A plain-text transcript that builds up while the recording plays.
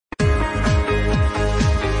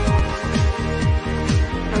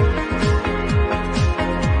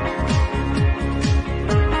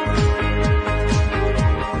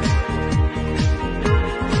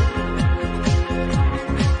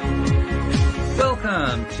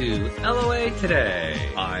welcome to LOA Today.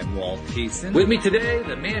 I'm Walt. With me today,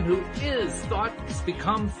 the man who is thoughts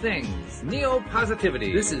become things,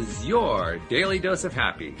 neo-positivity. This is your daily dose of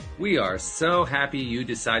happy. We are so happy you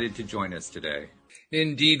decided to join us today.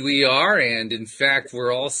 Indeed we are, and in fact,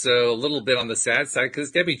 we're also a little bit on the sad side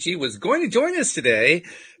because Debbie G was going to join us today,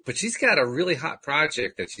 but she's got a really hot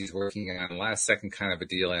project that she's working on, last second kind of a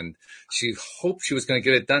deal, and she hoped she was going to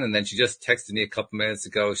get it done, and then she just texted me a couple minutes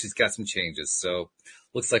ago. She's got some changes, so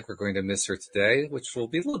looks like we're going to miss her today, which will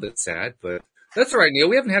be a little bit sad, but that's all right, Neil.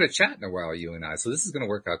 We haven't had a chat in a while, you and I, so this is going to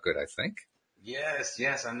work out good, I think. Yes.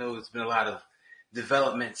 I know it's been a lot of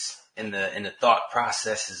developments in the thought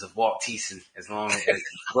processes of Walt as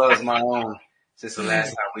well as my own since the last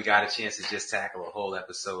time we got a chance to just tackle a whole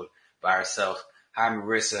episode by ourselves. Hi,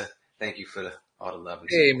 Marissa. Thank you for all the love.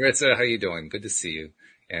 Hey, Marissa. How you doing? Good to see you.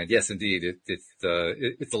 And yes, indeed,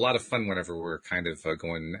 it's a lot of fun whenever we're kind of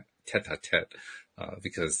going tete-a-tete,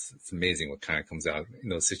 because it's amazing what kind of comes out in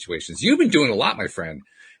those situations. You've been doing a lot, my friend.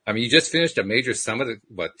 I mean, you just finished a major summit,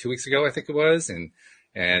 2 weeks ago, I think it was,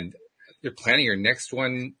 and you're planning your next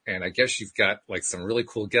one, and I guess you've got like some really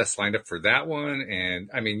cool guests lined up for that one.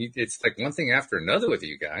 And I mean, it's like one thing after another with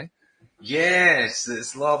you, guy. Yeah,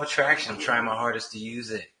 it's law of attraction. I'm trying my hardest to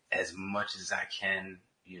use it as much as I can,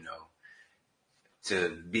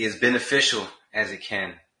 to be as beneficial as it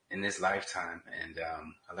can in this lifetime. And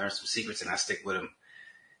I learned some secrets and I stick with them.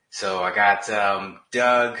 So I got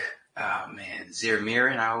Doug,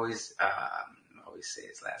 Zirmirin. I always say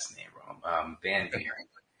his last name wrong. Van Buren.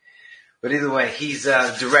 But either way, he's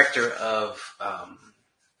director of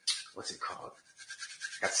what's it called?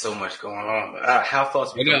 Got so much going on. How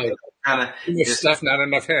thoughts become kind of just stuff, not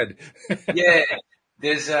enough head. Yeah,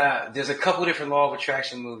 there's a couple different law of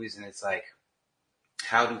attraction movies, and it's like,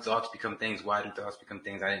 how do thoughts become things? Why do thoughts become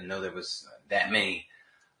things? I didn't know there was that many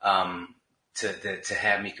to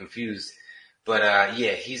have me confused. But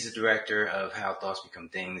he's the director of How Thoughts Become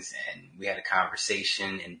Things, and we had a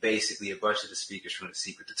conversation, and basically a bunch of the speakers from The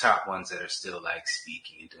Secret, the top ones that are still like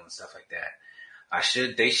speaking and doing stuff like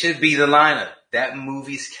that. They should be the lineup. That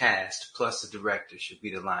movie's cast plus the director should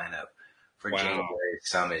be the lineup for January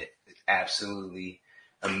Summit. Absolutely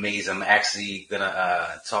amazing. I'm actually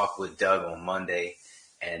gonna talk with Doug on Monday,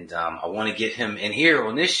 and I want to get him in here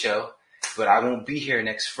on this show, but I won't be here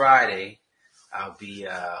next Friday. I'll be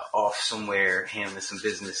off somewhere handling some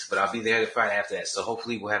business, but I'll be there the Friday after that. So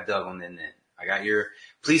hopefully we'll have Doug on then. I got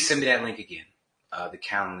please send me that link again, the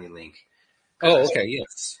Calendly link. Oh, okay,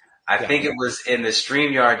 yes. I think it was in the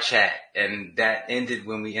StreamYard chat, and that ended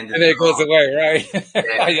when we ended. And then it goes away, right?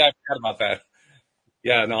 Yeah, I forgot about that.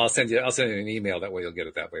 Yeah, no, I'll send you an email. That way you'll get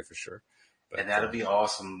it that way for sure. But, and that'll be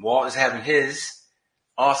awesome. Walt is having his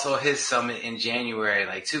summit in January,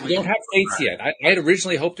 like 2 weeks. We don't have dates yet. I had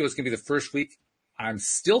originally hoped it was going to be the first week. I'm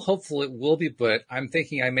still hopeful it will be, but I'm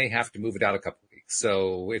thinking I may have to move it out a couple of weeks.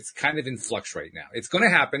 So it's kind of in flux right now. It's going to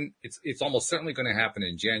happen. It's almost certainly going to happen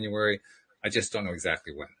in January. I just don't know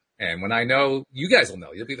exactly when. And when I know, you guys will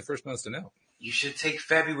know. You'll be the first ones to know. You should take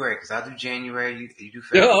February because I do January. You do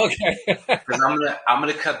February. Oh, okay. Because I'm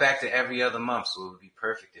gonna cut back to every other month, so it would be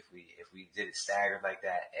perfect if we did it staggered like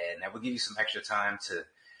that, and that would give you some extra time to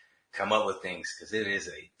come up with things because it is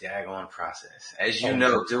a daggone process. As you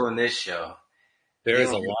know, doing this show, there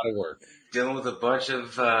is a lot of work. Dealing with a bunch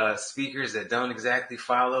of speakers that don't exactly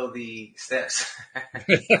follow the steps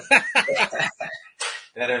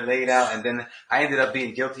that are laid out. And then I ended up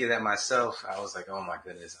being guilty of that myself. I was like, oh my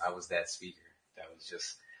goodness, I was that speaker that was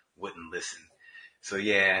just wouldn't listen. So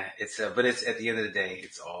yeah, but it's at the end of the day,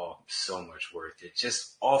 it's all so much worth it.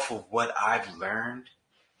 Just off of what I've learned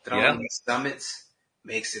on these summits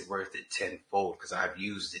makes it worth it tenfold because I've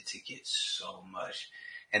used it to get so much.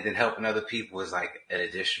 And then helping other people is like an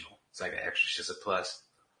additional. It's like an extra, it's just a plus.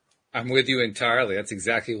 I'm with you entirely. That's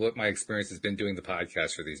exactly what my experience has been doing the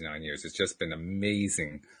podcast for these 9 years. It's just been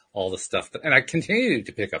amazing, all the stuff. And I continue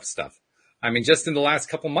to pick up stuff. I mean, just in the last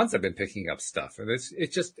couple months, I've been picking up stuff. And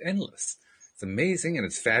it's just endless. It's amazing and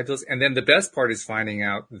it's fabulous. And then the best part is finding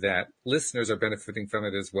out that listeners are benefiting from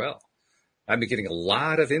it as well. I've been getting a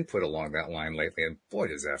lot of input along that line lately. And boy,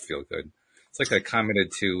 does that feel good. It's like I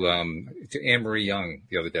commented to Anne-Marie Young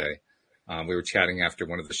the other day. We were chatting after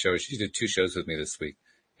one of the shows. She did 2 shows with me this week.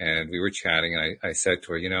 And we were chatting, and I said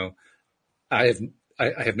to her, I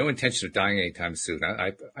have no intention of dying anytime soon.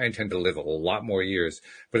 I intend to live a lot more years.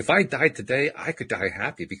 But if I died today, I could die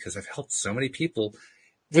happy because I've helped so many people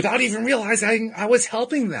without even realizing I was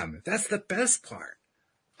helping them. That's the best part.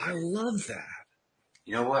 I love that.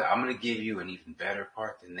 You know what? I'm going to give you an even better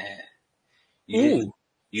part than that. You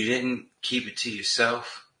didn't keep it to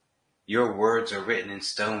yourself. Your words are written in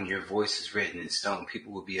stone. Your voice is written in stone.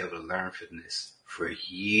 People will be able to learn from this for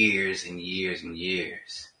years and years and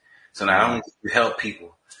years. So not only do you help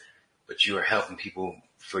people, but you are helping people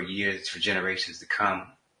for years, for generations to come.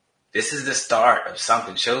 This is the start of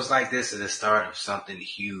something. Shows like this are the start of something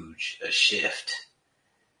huge, a shift.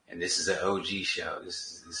 And this is an OG show.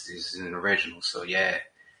 This is an original. So yeah,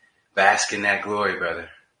 bask in that glory, brother.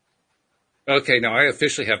 Okay, now I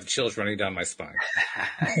officially have the chills running down my spine.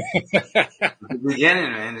 The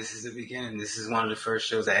beginning, man. This is the beginning. This is one of the first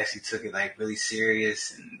shows I actually took it like really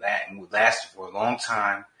serious and lasted for a long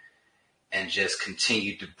time and just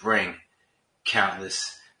continued to bring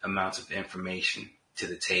countless amounts of information to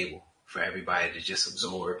the table for everybody to just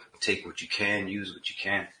absorb, take what you can, use what you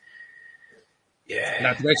can. Yeah.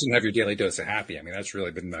 Not to mention have your daily dose of happy. I mean, that's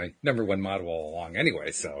really been my number one motto all along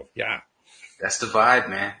anyway. So yeah. That's the vibe,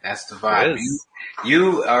 man. That's the vibe.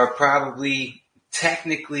 You are probably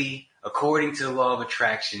technically, according to the law of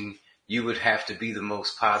attraction, you would have to be the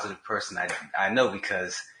most positive person I know,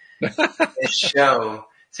 because this show,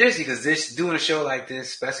 seriously, because doing a show like this,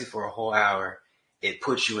 especially for a whole hour, it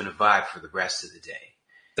puts you in a vibe for the rest of the day.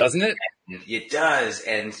 Doesn't it? And it does.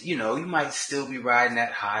 And, you might still be riding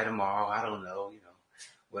that high tomorrow. I don't know,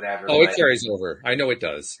 whatever. Oh, it carries over. I know it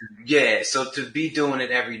does. Yeah. So to be doing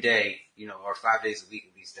it every day, or 5 days a week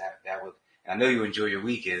at least, that would, and I know you enjoy your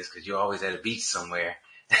weekends because you're always at a beach somewhere.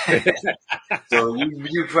 So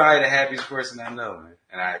you're probably the happiest person I know, man.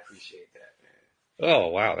 And I appreciate that, man. Oh,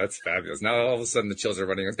 wow. That's fabulous. Now all of a sudden the chills are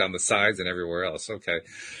running down the sides and everywhere else. Okay.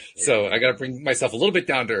 Yeah. So I got to bring myself a little bit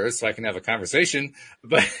down to earth so I can have a conversation.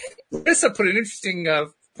 But Marissa put an interesting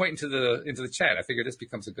point into the chat. I figure this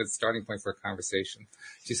becomes a good starting point for a conversation.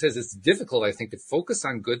 She says it's difficult, I think, to focus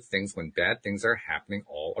on good things when bad things are happening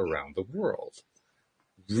all around the world.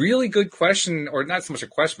 Really good question, or not so much a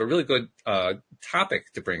question, but really good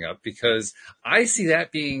topic to bring up, because I see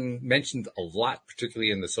that being mentioned a lot,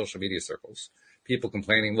 particularly in the social media circles. People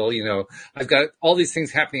complaining, well, I've got all these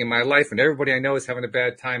things happening in my life and everybody I know is having a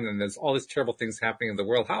bad time and there's all these terrible things happening in the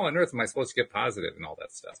world. How on earth am I supposed to get positive and all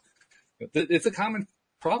that stuff? It's a common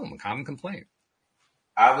problem, a common complaint.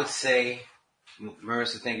 I would say,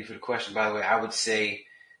 Marissa, thank you for the question, by the way. I would say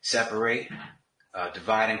separate,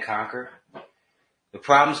 divide and conquer. The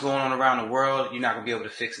problems going on around the world, you're not going to be able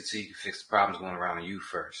to fix it till you can fix the problems going around you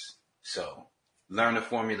first. So learn the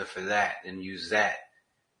formula for that and use that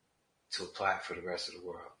to apply it for the rest of the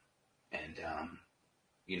world. And,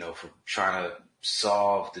 for trying to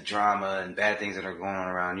solve the drama and bad things that are going on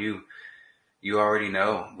around you, you already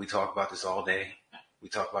know. We talk about this all day.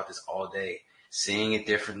 Seeing it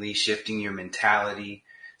differently, shifting your mentality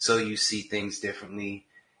so you see things differently,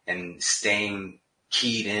 and staying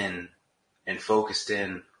keyed in and focused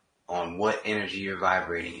in on what energy you're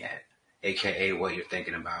vibrating at, aka what you're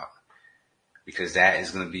thinking about, because that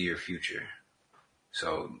is going to be your future.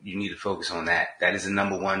 So you need to focus on that. That is the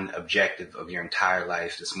number one objective of your entire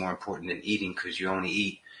life. That's more important than eating, because you only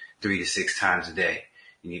eat 3 to 6 times a day.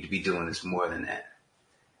 You need to be doing this more than that.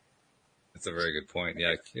 That's a very good point.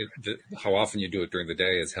 Yeah. How often you do it during the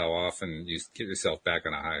day is how often you get yourself back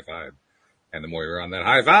on a high vibe. And the more you're on that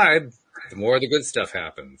high vibe, the more the good stuff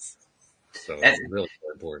happens. So it's really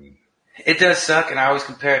important. It does suck. And I always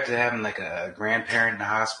compare it to having like a grandparent in the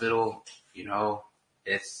hospital.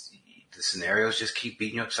 It's the scenarios just keep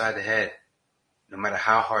beating you upside the head. No matter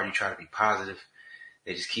how hard you try to be positive,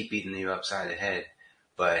 they just keep beating you upside the head.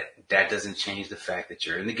 But that doesn't change the fact that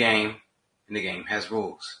you're in the game, and the game has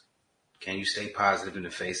rules. Can you stay positive in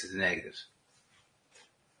the face of the negatives?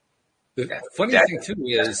 The funny thing too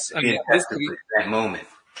is, that moment,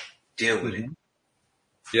 deal with it.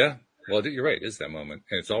 Yeah, well, you're right. It's that moment,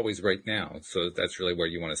 and it's always right now. So that's really where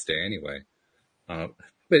you want to stay anyway.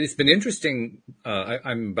 But it's been interesting.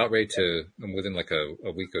 I'm within like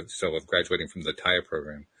a week or so of graduating from the TIA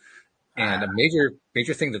program, and a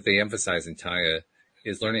major thing that they emphasize in TIA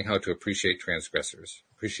is learning how to appreciate transgressors,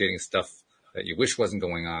 appreciating stuff that you wish wasn't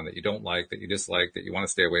going on, that you don't like, that you dislike, that you want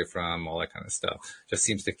to stay away from, all that kind of stuff. Just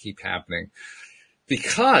seems to keep happening.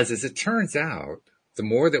 Because, as it turns out, the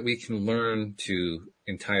more that we can learn to,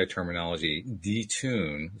 in TIA terminology,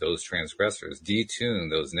 detune those transgressors, detune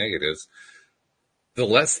those negatives, the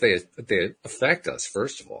less they affect us,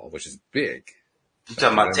 first of all, which is big. You're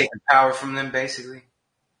talking about taking power from them, basically?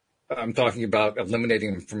 I'm talking about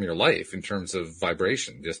eliminating them from your life in terms of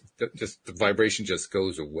vibration. Just the vibration just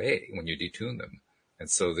goes away when you detune them. And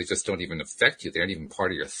so they just don't even affect you. They aren't even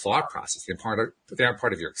part of your thought process. They aren't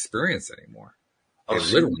part of your experience anymore. They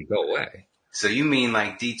literally go away. So you mean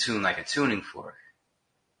like detune, like a tuning fork?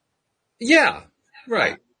 Yeah,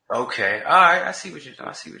 right. Okay. All right. I see what you're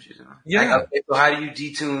doing. Yeah. Okay, so how do you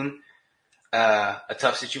detune a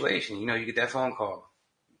tough situation. You get that phone call,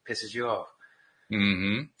 pisses you off.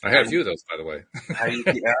 Mm-hmm. I had a few of those, by the way. How do you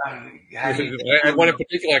And one in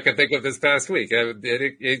particular I can think of this past week.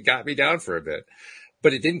 It got me down for a bit,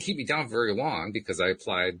 but it didn't keep me down very long because I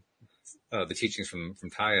applied the teachings from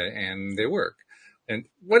Taya, and they work. And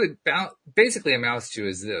what it basically amounts to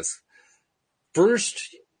is this: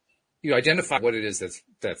 first, you identify what it is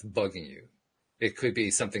that's bugging you. It could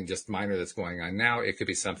be something just minor that's going on now. It could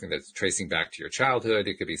be something that's tracing back to your childhood.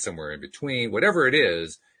 It could be somewhere in between. Whatever it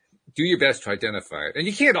is, do your best to identify it. And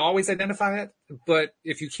you can't always identify it, but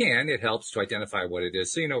if you can, it helps to identify what it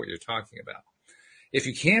is so you know what you're talking about. If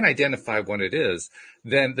you can identify what it is,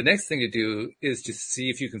 then the next thing to do is to see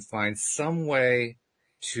if you can find some way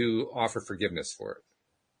to offer forgiveness for it.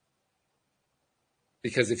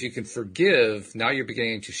 Because if you can forgive, now you're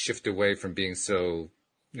beginning to shift away from being so,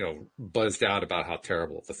 buzzed out about how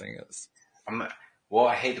terrible the thing is.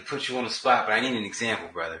 I hate to put you on the spot, but I need an example,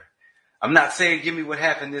 brother. I'm not saying give me what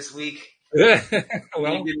happened this week. Well,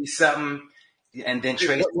 give me something and then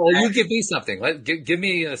trace. Well, you give me something. Give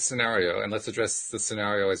me a scenario, and let's address the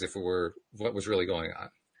scenario as if it were what was really going on.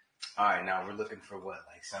 All right, now we're looking for what?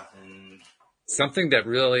 Like something that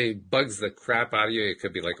really bugs the crap out of you. It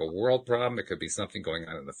could be like a world problem. It could be something going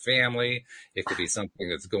on in the family. It could be something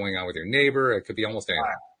that's going on with your neighbor. It could be almost anything.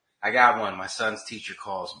 I got one. My son's teacher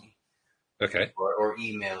calls me. Okay. Or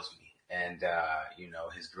emails me. And,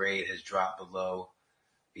 his grade has dropped below,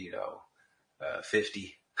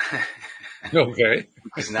 50. Okay.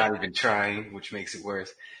 He's not even trying, which makes it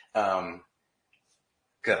worse.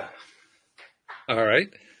 Good. All right.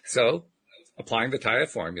 So applying the Taya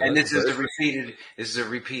formula. And this is a repeat It's a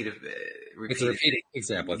repeated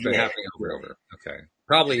example. It's been happening over and over. Okay.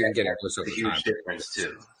 Probably even getting worse over time. It's a huge difference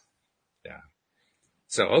too. Yeah.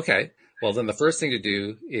 So, okay. Well, then the first thing to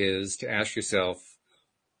do is to ask yourself,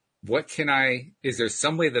 is there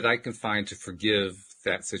some way that I can find to forgive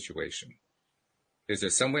that situation? Is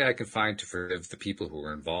there some way I can find to forgive the people who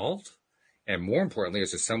were involved? And more importantly,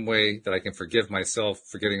 is there some way that I can forgive myself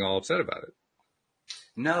for getting all upset about it?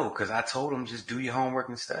 No, because I told him just do your homework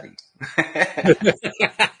and study.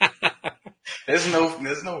 There's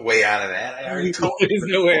no way out of that. I already told you.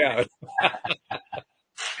 There's no way out.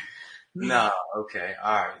 No, okay.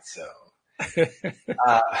 All right. So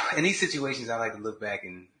in these situations, I like to look back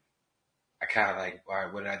and I kind of like, all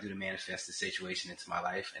right, what did I do to manifest the situation into my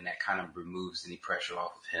life? And that kind of removes any pressure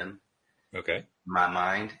off of him. Okay. My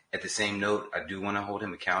mind. At the same note, I do want to hold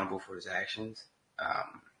him accountable for his actions.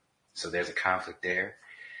 So there's a conflict there.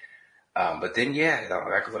 But then,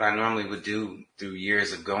 like what I normally would do through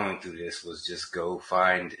years of going through this was just go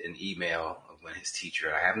find an email of when his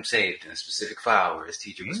teacher, I have him saved in a specific file where his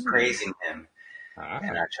teacher was praising him.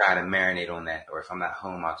 And I try to marinate on that. Or if I'm not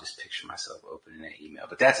home, I'll just picture myself opening that email.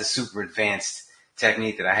 But that's a super advanced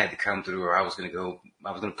technique that I had to come through, or I was going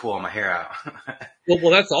to pull all my hair out.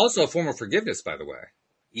 Well, that's also a form of forgiveness, by the way.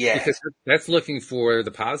 Yeah. Because that's looking for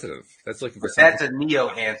the positive. That's looking for something. That's a neo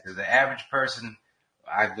answer. The average person,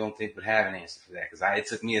 I don't think, would have an answer for that, because it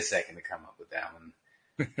took me a second to come up with that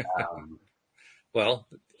one. Well,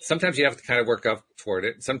 sometimes you have to kind of work up toward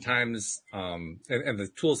it. Sometimes, and the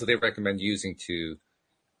tools that they recommend using to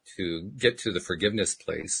get to the forgiveness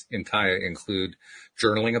place in Taya include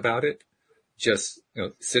journaling about it. Just,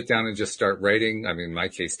 sit down and just start writing. I mean, in my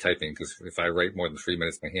case, typing, because if I write more than 3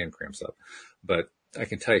 minutes, my hand cramps up, but I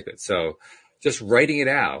can type it. So just writing it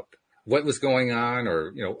out, what was going on,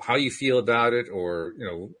 or, how you feel about it, or,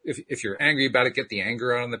 if you're angry about it, get the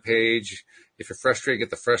anger out on the page. If you're frustrated,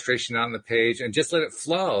 get the frustration out on the page, and just let it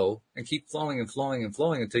flow and keep flowing and flowing and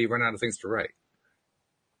flowing until you run out of things to write.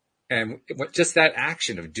 And just that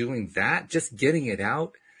action of doing that, just getting it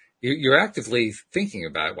out, you're actively thinking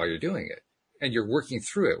about it while you're doing it, and you're working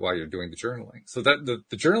through it while you're doing the journaling. So that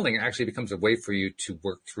the journaling actually becomes a way for you to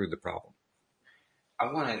work through the problem.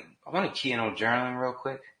 I want to key in on journaling real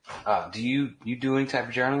quick. Do you do any type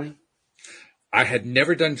of journaling? I had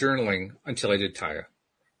never done journaling until I did Taya.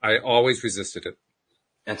 I always resisted it.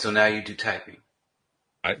 And so now you do typing.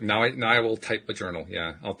 Now I will type a journal.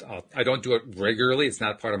 Yeah. I don't do it regularly. It's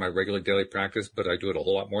not part of my regular daily practice, but I do it a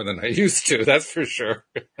whole lot more than I used to. That's for sure.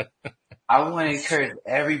 I want to encourage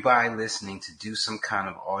everybody listening to do some kind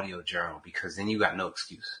of audio journal, because then you got no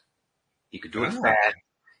excuse. You could do it fast.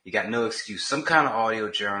 You got no excuse. Some kind of audio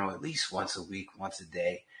journal, at least once a week, once a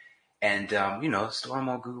day. And, store them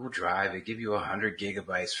on Google Drive. They give you 100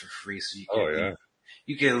 gigabytes for free. So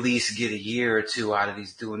you can at least get a year or two out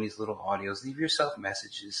of doing these little audios. Leave yourself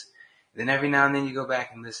messages. Then every now and then you go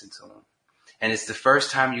back and listen to them. And it's the first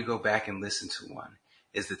time you go back and listen to one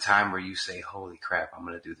is the time where you say, holy crap, I'm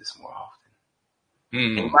going to do this more often.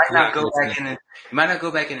 And Yeah, you might not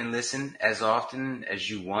go back in and listen as often as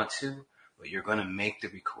you want to, but you're going to make the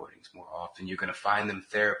recordings more often. You're going to find them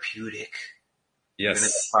therapeutic. You're going to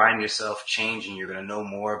yes. find yourself changing. You're going to know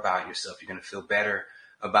more about yourself. You're going to feel better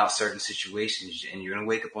about certain situations, and you're going to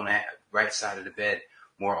wake up on the right side of the bed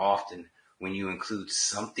more often when you include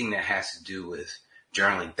something that has to do with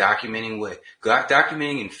journaling,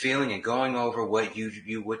 documenting and feeling and going over what you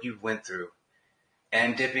went through,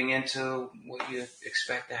 and dipping into what you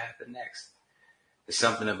expect to happen next. There's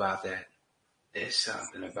something about that. There's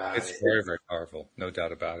something about It's it. very, very powerful. No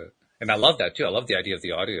doubt about it. And I love that too. I love the idea of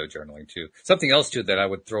the audio journaling too. Something else too that I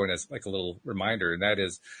would throw in as like a little reminder, and that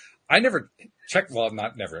is I never check, well,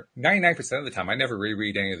 not never, 99% of the time, I never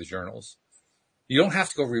reread any of the journals. You don't have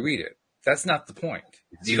to go reread it. That's not the point.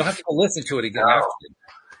 You don't have to go listen to it again after.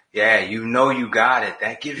 Yeah, you know you got it.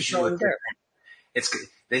 That gives you a different.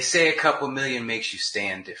 They say a couple million makes you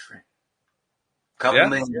stand different. A couple $1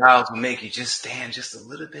 million will make you just stand just a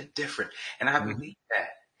little bit different. And I believe that.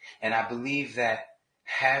 And I believe that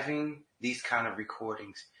having these kind of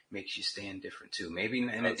recordings makes you stand different too. Maybe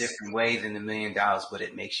in a different way than the $1 million, but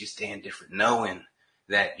it makes you stand different, knowing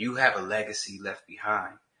that you have a legacy left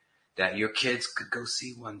behind that your kids could go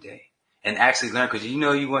see one day and actually learn. Because you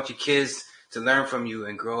know you want your kids to learn from you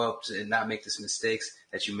and grow up and not make the mistakes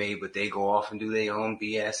that you made, but they go off and do their own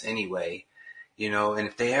BS anyway. You know, and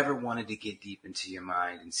if they ever wanted to get deep into your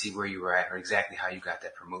mind and see where you were at or exactly how you got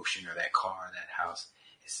that promotion or that car or that house,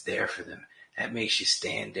 it's there for them. That makes you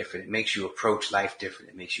stand different. It makes you approach life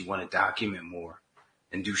different. It makes you want to document more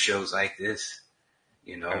and do shows like this.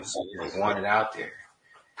 You know, want it out there.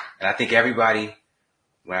 And I think everybody,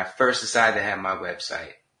 when I first decided to have my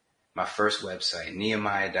first website,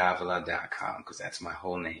 NehemiahDavila.com, because that's my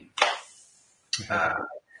whole name,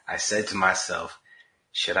 I said to myself,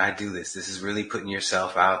 should I do this? This is really putting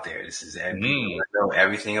yourself out there. This is people know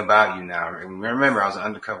everything about you now. Remember, I was an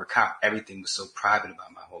undercover cop. Everything was so private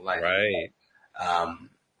about my whole life. Right.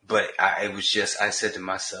 But I said to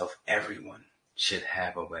myself, everyone should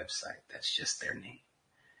have a website that's just their name.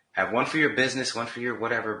 Have one for your business, one for your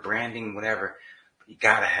whatever, branding, whatever. But you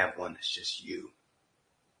gotta have one that's just you.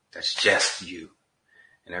 That's just you.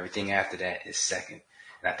 And everything after that is second.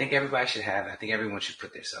 And I think everybody should have it. I think everyone should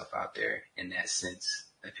put themselves out there in that sense.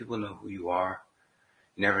 Let people know who you are.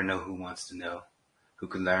 You never know who wants to know, who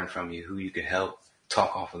can learn from you, who you can help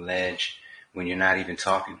talk off a ledge when you're not even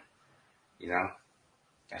talking. You know?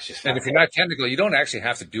 That's just. And if you're not technical, you don't actually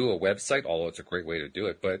have to do a website, although it's a great way to do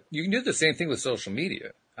it. But you can do the same thing with social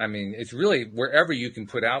media. I mean, it's really wherever you can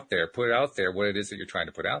put out there what it is that you're trying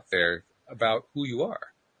to put out there about who you are.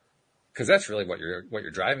 Because that's really what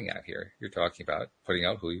you're driving at here. You're talking about putting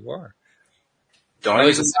out who you are. The only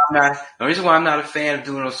reason why I'm not a fan of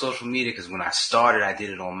doing it on social media, because when I started, I did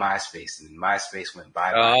it on MySpace, and MySpace went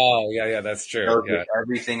bye-bye. Oh, yeah, that's true. Yeah.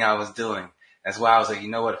 Everything I was doing. That's why I was like, you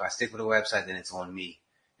know what? If I stick with a website, then it's on me.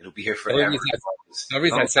 It'll be here forever. The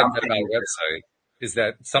reason I said that about a website is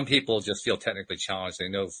that some people just feel technically challenged. They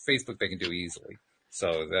know Facebook they can do easily.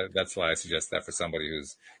 So that's why I suggest that for somebody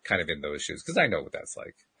who's kind of in those shoes, because I know what that's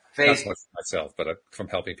like. Not so much for myself, but from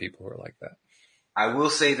helping people who are like that. I will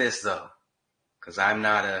say this, though, because I'm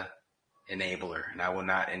not a enabler, and I will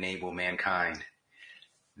not enable mankind.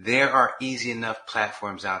 There are easy enough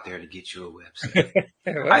platforms out there to get you a website.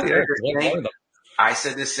 I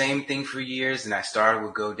said the same thing for years, and I started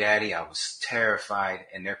with GoDaddy. I was terrified,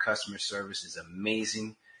 and their customer service is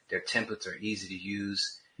amazing. Their templates are easy to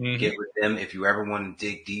use. Get with them. If you ever want to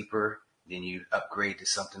dig deeper, then you upgrade to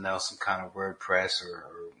something else, some kind of WordPress or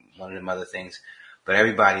one of them other things. But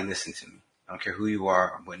everybody, listen to me. I don't care who you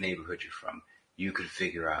are or what neighborhood you're from. You could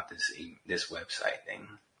figure out this website thing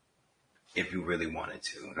if you really wanted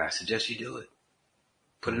to. And I suggest you do it.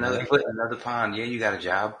 Put another foot in another pond. Yeah, you got a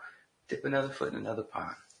job. Dip another foot in another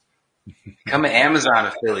pond. Become an Amazon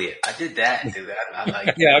affiliate. I did that, dude. I like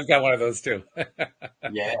that. Yeah, I've got one of those too.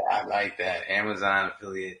 Yeah, I like that. Amazon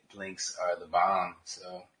affiliate links are the bomb.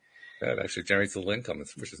 So that actually generates a little income,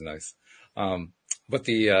 which is nice. But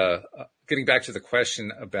getting back to the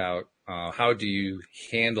question about how do you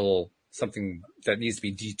handle something that needs to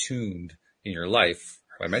be detuned in your life?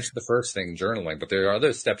 I mentioned the first thing, journaling, but there are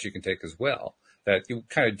other steps you can take as well that you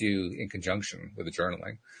kind of do in conjunction with the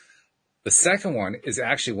journaling. The second one is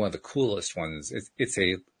actually one of the coolest ones. It's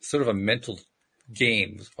a sort of a mental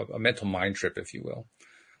game, a mental mind trip, if you will.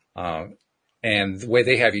 And the way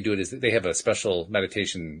they have you do it is that they have a special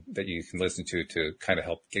meditation that you can listen to kind of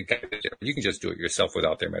help get guided. You can just do it yourself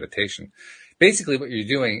without their meditation. Basically, what you're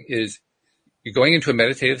doing is you're going into a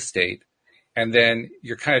meditative state, And then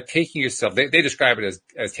you're kind of taking yourself, they describe it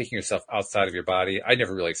as taking yourself outside of your body. I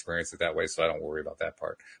never really experienced it that way, so I don't worry about that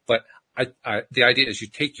part. But the idea is you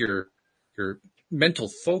take your mental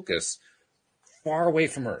focus far away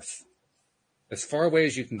from Earth, as far away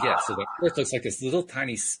as you can get. So that Earth looks like this little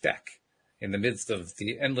tiny speck in the midst of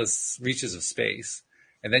the endless reaches of space.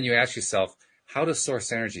 And then you ask yourself, how does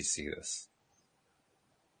source energy see this?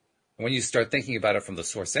 When you start thinking about it from the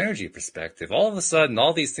source energy perspective, all of a sudden,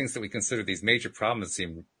 all these things that we consider these major problems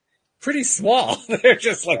seem pretty small. They're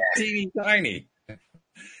just like teeny tiny.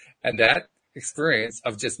 And that experience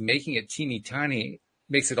of just making it teeny tiny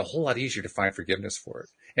makes it a whole lot easier to find forgiveness for it.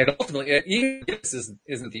 And ultimately, even if this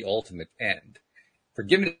isn't the ultimate end,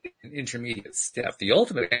 forgiveness is an intermediate step. The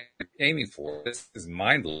ultimate end aiming for, this is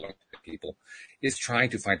mind-blowing to people, is trying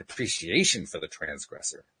to find appreciation for the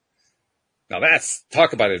transgressor. Now that's,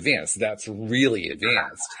 talk about advanced. That's really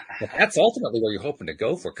advanced. But that's ultimately where you're hoping to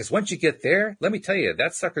go for. Because once you get there, let me tell you,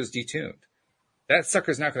 that sucker's detuned. That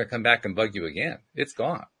sucker's not going to come back and bug you again. It's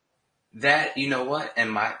gone. That, you know what?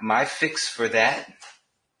 And my fix for that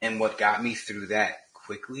and what got me through that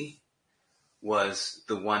quickly was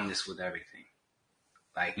the oneness with everything.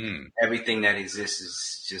 Like everything that exists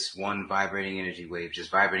is just one vibrating energy wave,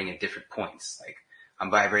 just vibrating at different points. Like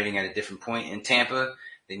I'm vibrating at a different point in Tampa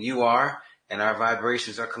than you are. And our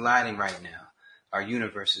vibrations are colliding right now. Our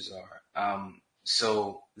universes are.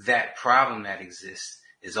 So that problem that exists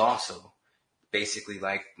is also basically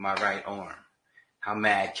like my right arm. How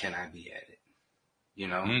mad can I be at it? You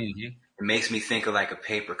know, It makes me think of like a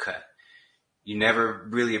paper cut. You never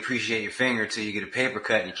really appreciate your finger till you get a paper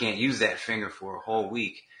cut and you can't use that finger for a whole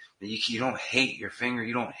week. You don't hate your finger.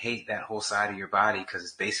 You don't hate that whole side of your body because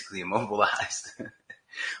it's basically immobilized.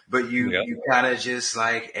 But you kind of just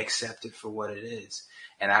like accept it for what it is.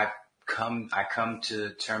 And I come to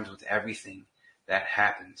terms with everything that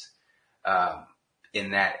happens,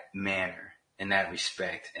 in that manner, in that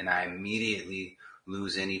respect. And I immediately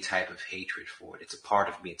lose any type of hatred for it. It's a part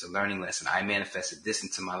of me. It's a learning lesson. I manifested this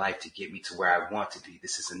into my life to get me to where I want to be.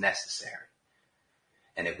 This is necessary.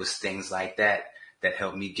 And it was things like that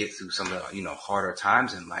helped me get through some of the, harder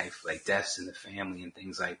times in life, like deaths in the family and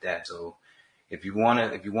things like that. So if you want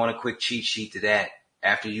a quick cheat sheet to that,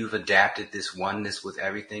 after you've adapted this oneness with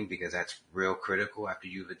everything, because that's real critical, after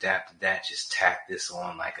you've adapted that, just tack this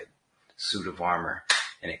on like a suit of armor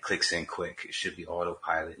and it clicks in quick. It should be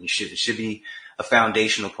autopilot. And it should be a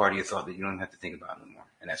foundational part of your thought that you don't have to think about anymore.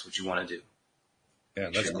 And that's what you want to do. Yeah,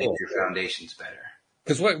 it that's should cool. Make your foundations better.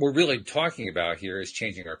 Because what we're really talking about here is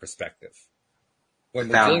changing our perspective. When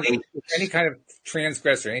we're dealing with any kind of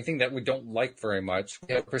transgressor, anything that we don't like very much,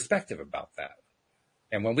 we have a perspective about that.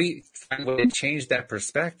 And when we find a way to change that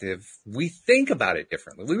perspective, we think about it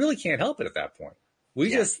differently. We really can't help it at that point.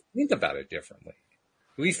 We just think about it differently.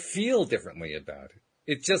 We feel differently about it.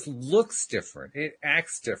 It just looks different. It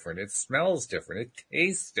acts different. It smells different. It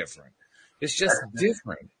tastes different. It's just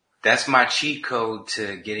different. That's my cheat code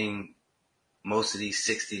to getting most of these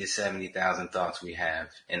 60 to 70,000 thoughts we have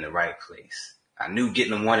in the right place. I knew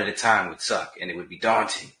getting them one at a time would suck and it would be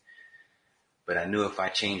daunting. But I knew if I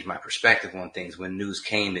changed my perspective on things, when news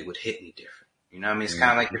came, it would hit me different. You know what I mean? It's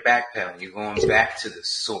kind of like your backpedaling. You're going back to the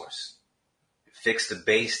source. You fix the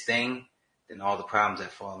base thing, then all the problems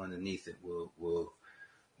that fall underneath it will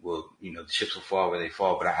the chips will fall where they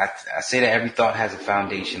fall. But I say that every thought has a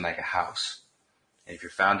foundation like a house. And if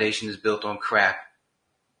your foundation is built on crap,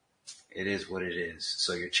 it is what it is.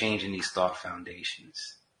 So you're changing these thought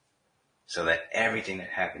foundations so that everything that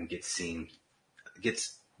happened gets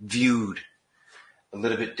viewed a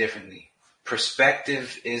little bit differently.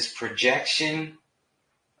 Perspective is projection.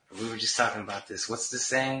 We were just talking about this. What's the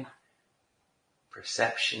saying?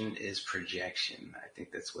 Perception is projection. I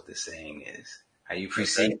think that's what the saying is. How you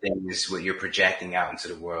perceive things is what you're projecting out into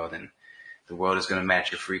the world, and the world is going to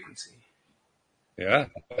match your frequency. Yeah,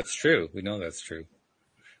 that's true. We know that's true.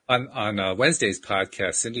 On Wednesday's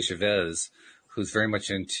podcast, Cindy Chavez, who's very much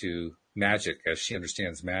into magic, as she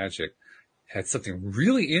understands magic, had something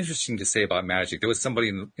really interesting to say about magic. There was somebody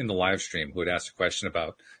in the live stream who had asked a question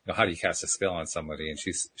about, how do you cast a spell on somebody? And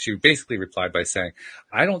she basically replied by saying,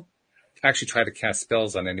 I don't actually try to cast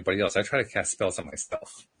spells on anybody else. I try to cast spells on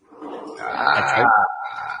myself.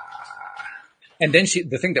 And then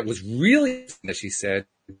the thing that was really interesting that she said,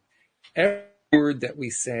 every word that we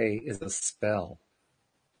say is a spell.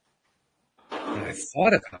 And I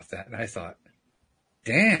thought about that and I thought,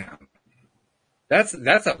 damn. That's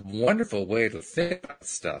a wonderful way to think about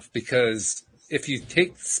stuff, because if you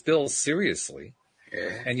take spells seriously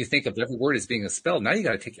and you think of every word as being a spell, now you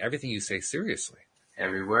got to take everything you say seriously.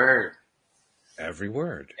 Every word. Every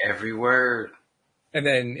word. Every word. And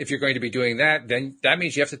then if you're going to be doing that, then that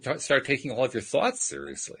means you have to start taking all of your thoughts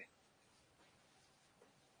seriously.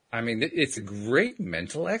 I mean, it's a great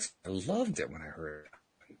mental exercise. I loved it when I heard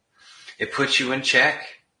it. It puts you in check.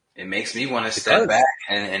 It makes me want to step back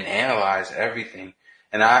and analyze everything.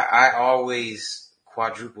 And I always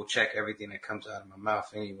quadruple check everything that comes out of my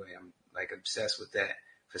mouth anyway. I'm like obsessed with that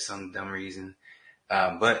for some dumb reason.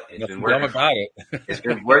 But it's been working about it. It's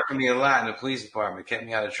been working me a lot in the police department. It kept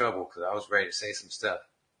me out of trouble because I was ready to say some stuff.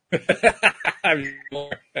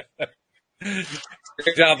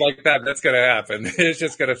 A job like that, that's going to happen. It's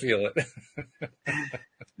just going to feel it.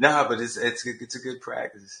 No, but it's a good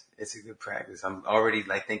practice. It's a good practice. I'm already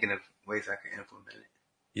like thinking of ways I can implement it.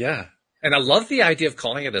 Yeah. And I love the idea of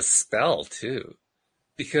calling it a spell too,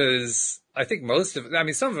 because I think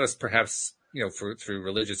some of us perhaps, through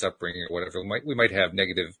religious upbringing or whatever, we might have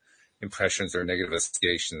negative impressions or negative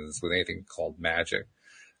associations with anything called magic.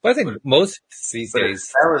 But I think most these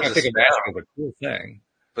days, I think of magic as a cool thing.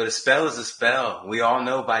 But a spell is a spell. We all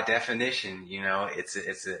know by definition, it's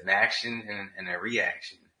an action and a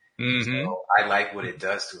reaction. Mm-hmm. So I like what it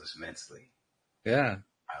does to us mentally. Yeah.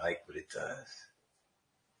 I like what it does.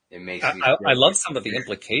 It makes me. I love some of the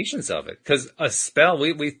implications of it, because a spell,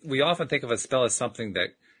 we often think of a spell as something that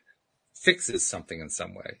fixes something in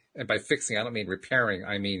some way. And by fixing, I don't mean repairing.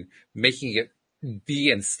 I mean making it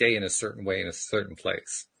be and stay in a certain way in a certain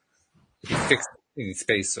place. You fix it in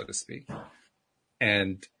space, so to speak.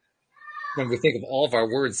 And when we think of all of our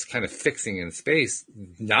words kind of fixing in space,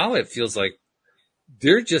 now it feels like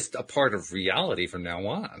they're just a part of reality from now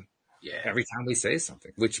on. Yeah. Every time we say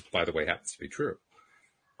something, which, by the way, happens to be true.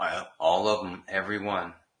 All of them, every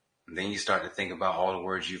one. And then you start to think about all the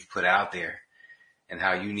words you've put out there and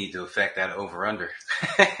how you need to affect that over-under.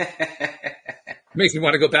 Makes me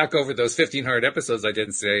want to go back over those 1,500 episodes I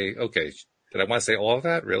didn't say, okay, did I want to say all of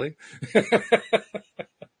that? Really?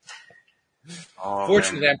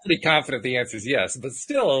 Fortunately, I'm pretty confident the answer is yes, but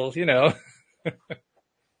still,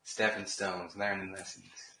 Stepping stones, learning lessons.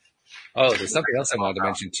 Oh, there's something else I wanted to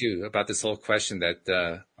mention too about this whole question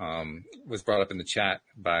that was brought up in the chat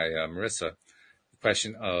by Marissa. The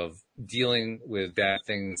question of dealing with bad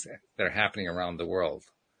things that are happening around the world.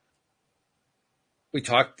 We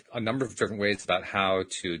talked a number of different ways about how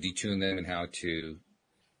to detune them and how to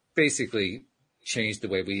basically change the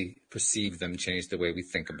way we perceive them, change the way we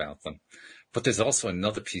think about them. But there's also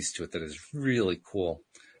another piece to it that is really cool,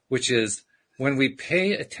 which is when we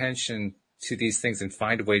pay attention to these things and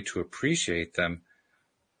find a way to appreciate them,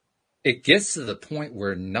 it gets to the point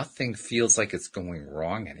where nothing feels like it's going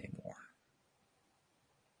wrong anymore.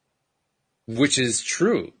 Which is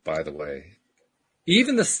true, by the way.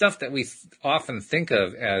 Even the stuff that we often think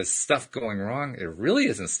of as stuff going wrong, it really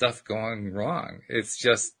isn't stuff going wrong. It's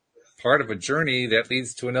just part of a journey that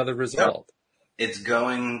leads to another result. It's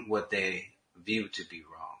going what they view to be wrong.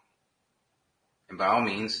 And by all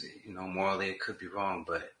means, morally it could be wrong,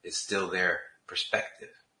 but it's still their perspective.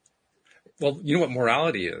 Well, you know what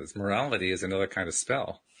morality is? Morality is another kind of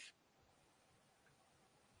spell.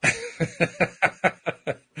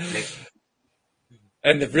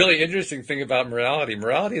 And the really interesting thing about morality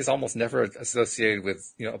is almost never associated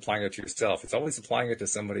with, applying it to yourself. It's always applying it to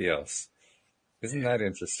somebody else. Isn't that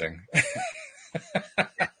interesting?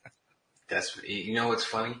 That's, what's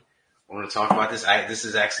funny? I want to talk about this. This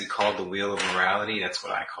is actually called the Wheel of Morality. That's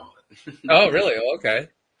what I call it. Oh, really? Oh, okay.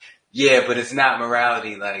 Yeah, but it's not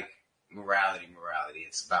morality like morality.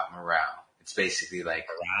 It's about morale. It's basically like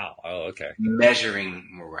morale. Oh, okay. Measuring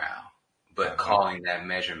morale, but calling that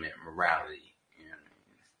measurement morality.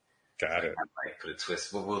 Got it. I might put a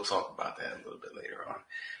twist, but we'll talk about that a little bit later on.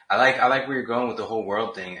 I like where you're going with the whole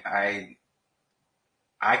world thing. I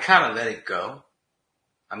kind of let it go.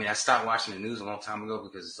 I mean, I stopped watching the news a long time ago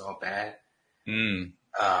because it's all bad. And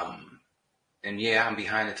yeah, I'm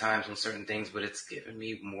behind the times on certain things, but it's given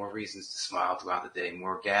me more reasons to smile throughout the day.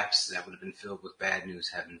 More gaps that would have been filled with bad news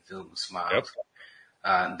have been filled with smiles.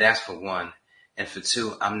 Yep. That's for one. And for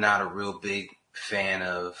two, I'm not a real big fan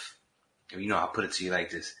of, I'll put it to you like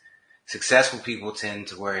this. Successful people tend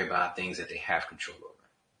to worry about things that they have control over.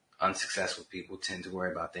 Unsuccessful people tend to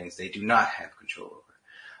worry about things they do not have control over.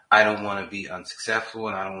 I don't want to be unsuccessful,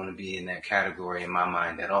 and I don't want to be in that category in my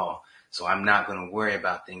mind at all. So I'm not going to worry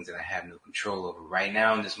about things that I have no control over. Right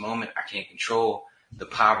now, in this moment, I can't control the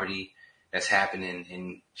poverty that's happening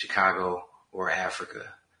in Chicago or Africa.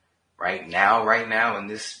 Right now, in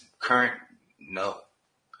this current, no.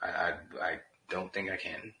 I don't think I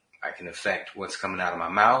can. I can affect what's coming out of my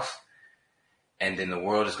mouth, and then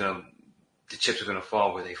the chips are going to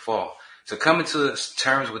fall where they fall. So coming to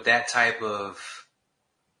terms with that type of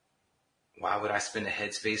why would I spend a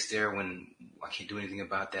headspace there when I can't do anything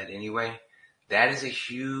about that anyway? That is a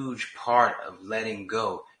huge part of letting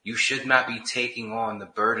go. You should not be taking on the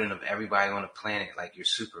burden of everybody on the planet like you're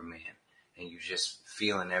Superman and you're just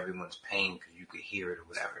feeling everyone's pain because you could hear it or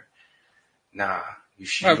whatever. Nah, you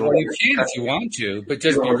should. Right, well, you can if you want to, but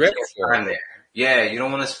just be ready for it. There. Yeah, you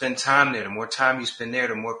don't want to spend time there. The more time you spend there,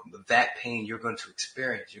 the more of that pain you're going to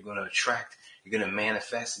experience. You're going to attract. You're going to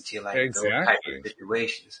manifest into your life. Exactly. Those type of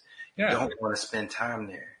situations. Yeah. You don't want to spend time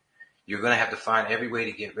there. You're going to have to find every way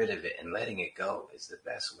to get rid of it, and letting it go is the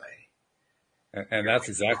best way. And that's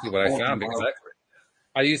exactly what I found, because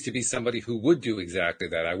I used to be somebody who would do exactly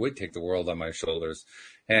that. I would take the world on my shoulders.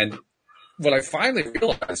 And what I finally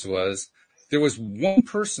realized was there was one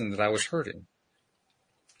person that I was hurting.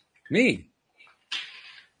 Me.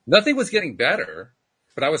 Nothing was getting better,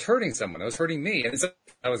 but I was hurting someone. I was hurting me. And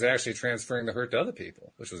I was actually transferring the hurt to other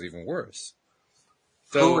people, which was even worse.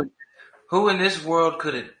 So who in this world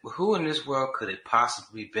could it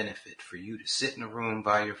possibly benefit for you to sit in a room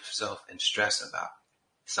by yourself and stress about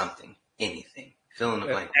something, anything, fill in the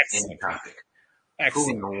blank, any topic?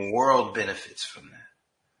 Excellent. Who in the world benefits from that?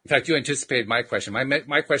 In fact, you anticipated my question.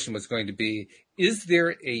 My question was going to be, is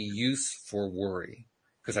there a use for worry?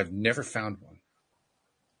 Because I've never found one.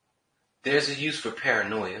 There's a use for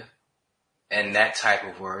paranoia and that type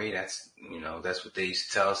of worry. That's what they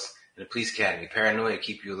used to tell us in the police academy. Paranoia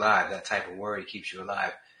keep you alive. That type of worry keeps you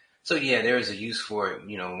alive. So yeah, there is a use for it,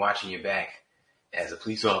 watching your back as a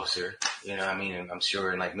police officer, what I mean? And I'm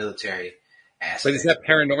sure in like military aspects. But is that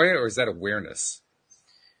paranoia or is that awareness?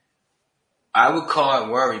 I would call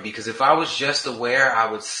it worry, because if I was just aware,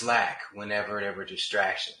 I would slack whenever there were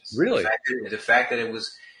distractions. Really? The fact that it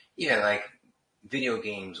was, like video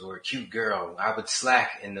games or a cute girl, I would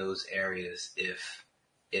slack in those areas if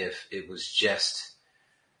it was just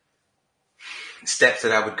steps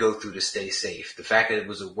that I would go through to stay safe. The fact that it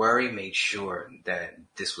was a worry made sure that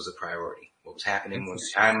this was a priority. What was happening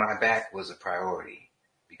behind my back was a priority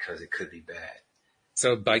because it could be bad.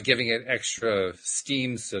 So by giving it extra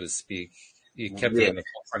steam, so to speak, you kept it in the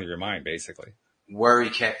forefront of your mind, basically. Worry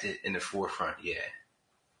kept it in the forefront, yeah.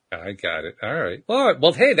 I got it. All right.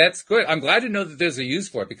 Well, hey, that's good. I'm glad to know that there's a use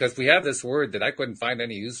for it, because we have this word that I couldn't find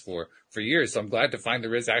any use for years. So I'm glad to find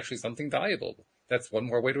there is actually something valuable. That's one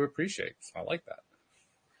more way to appreciate. So I like that.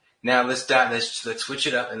 Now let's switch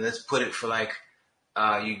it up and let's put it for like,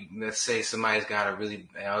 let's say somebody's got a really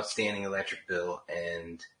outstanding electric bill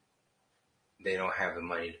and they don't have the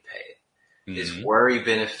money to pay it. Mm-hmm. Is worry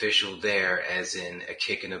beneficial there, as in a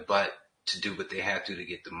kick in the butt to do what they have to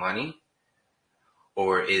get the money?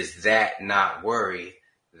 Or is that not worry?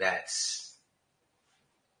 That's,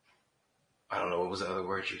 I don't know, what was the other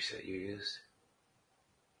word you said you used?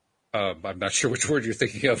 I'm not sure which word you're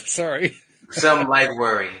thinking of. Sorry. Something like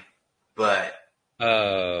worry, but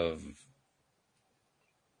I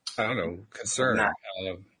don't know, concern.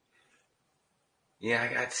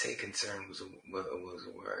 I'd say concern was a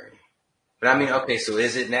worry. But I mean, okay, so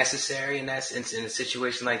is it necessary in that sense, in a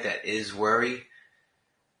situation like that? Is worry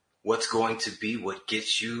what's going to be what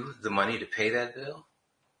gets you the money to pay that bill?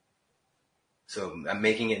 So I'm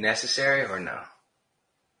making it necessary or no?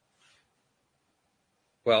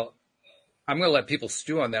 Well, I'm going to let people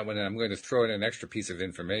stew on that one, and I'm going to throw in an extra piece of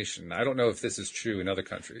information. I don't know if this is true in other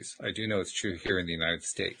countries. I do know it's true here in the United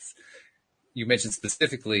States. You mentioned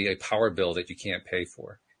specifically a power bill that you can't pay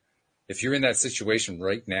for. If you're in that situation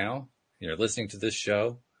right now, you're listening to this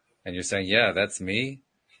show, and you're saying, yeah, that's me,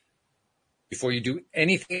 before you do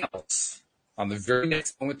anything else, on the very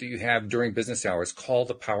next moment that you have during business hours, call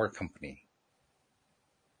the power company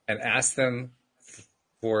and ask them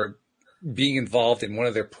for being involved in one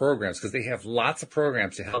of their programs, because they have lots of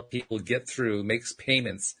programs to help people get through, makes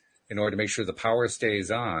payments in order to make sure the power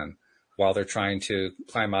stays on while they're trying to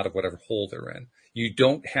climb out of whatever hole they're in. You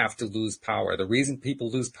don't have to lose power. The reason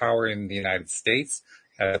people lose power in the United States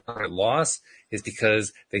at a loss is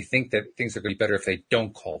because they think that things are going to be better if they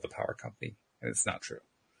don't call the power company. And it's not true.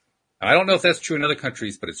 I don't know if that's true in other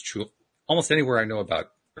countries, but it's true almost anywhere I know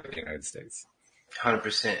about in the United States.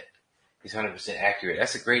 100%. He's 100% accurate.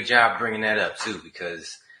 That's a great job bringing that up too,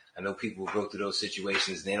 because I know people go through those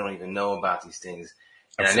situations and they don't even know about these things.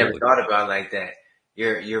 And Absolutely. I never thought about it like that.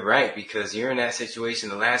 You're right, because you're in that situation.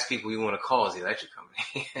 The last people you want to call is the electric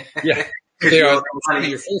company. Yeah. They are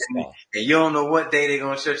your first call. And you don't know what day they're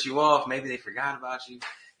going to shut you off. Maybe they forgot about you.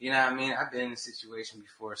 You know what I mean? I've been in a situation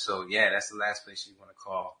before. So yeah, that's the last place you want to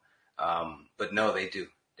call. But no, they do.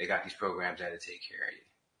 They got these programs that take care of you.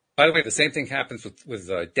 By the way, the same thing happens with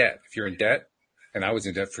debt. If you're in debt, and I was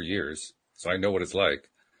in debt for years, so I know what it's like.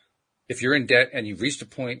 If you're in debt and you've reached a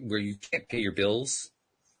point where you can't pay your bills,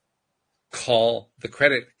 call the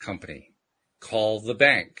credit company, call the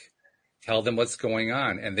bank, tell them what's going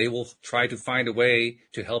on, and they will try to find a way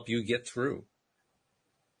to help you get through.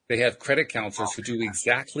 They have credit counselors who do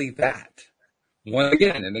exactly that. One,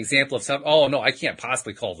 again, an example of something, oh, no, I can't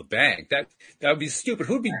possibly call the bank. That would be stupid.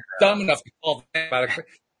 Who'd be dumb enough to call the bank about it?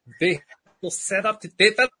 They will set up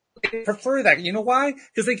they prefer that. You know why?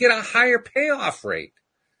 Because they get a higher payoff rate.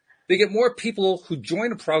 They get more people who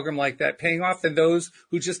join a program like that paying off than those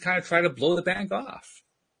who just kind of try to blow the bank off.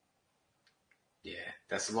 Yeah,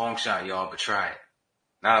 that's a long shot, y'all, but try it.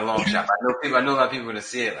 Not a long shot. I know a lot of people are going to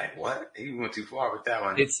see it like, what? He went too far with that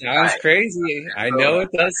one. It sounds crazy. I know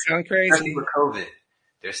it does sound crazy. With COVID,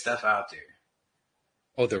 there's stuff out there.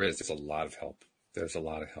 Oh, there is. There's a lot of help. There's a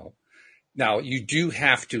lot of help. Now, you do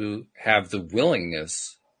have to have the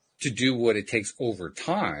willingness to do what it takes over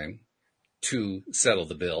time to settle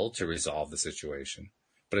the bill, to resolve the situation.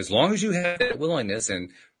 But as long as you have that willingness,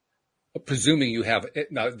 and presuming you have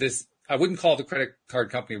it, now this, I wouldn't call the credit card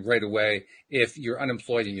company right away if you're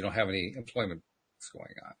unemployed and you don't have any employment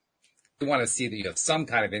going on. You want to see that you have some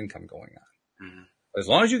kind of income going on. Mm-hmm. But as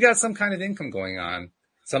long as you got some kind of income going on,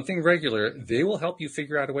 something regular, they will help you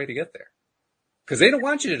figure out a way to get there. Because they don't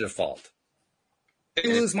want you to default.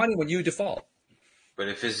 They lose money when you default. But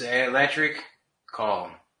if it's electric, call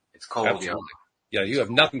them. It's cold, Absolutely. Yeah, you have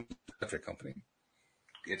nothing with the electric company.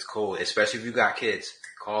 It's cold, especially if you got kids.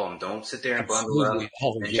 Call them. Don't sit there and bundle up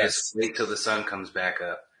and just wait till the sun comes back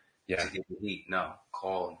up to get the heat. No,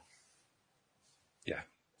 call them. Yeah.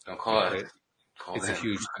 Don't call it. It's a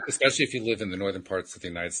huge, especially if you live in the northern parts of the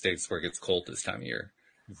United States where it gets cold this time of year.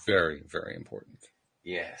 Very, very important.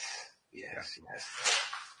 Yes.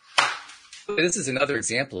 This is another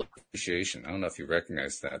example of appreciation. I don't know if you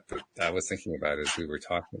recognize that, but I was thinking about it as we were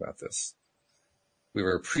talking about this. We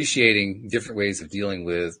were appreciating different ways of dealing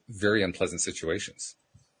with very unpleasant situations.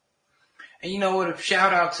 And you know what?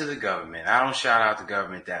 Shout out to the government. I don't shout out the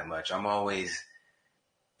government that much. I'm always,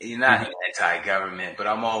 you're not anti-government, but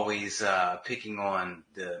I'm always picking on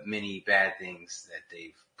the many bad things that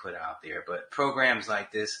they've put out there. But programs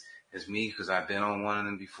like this, as me, because I've been on one of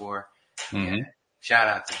them before, shout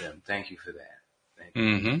out to them. Thank you for that. Thank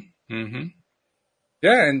you.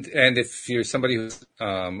 Yeah, and if you're somebody who's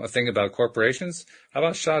a thing about corporations, how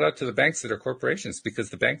about shout out to the banks that are corporations, because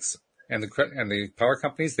the banks and the power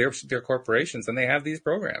companies, they're corporations and they have these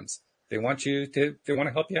programs. They want to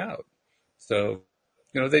help you out. So,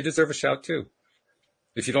 they deserve a shout too.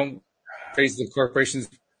 If you don't praise the corporations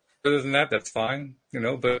further than that, that's fine,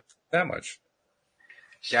 but that much.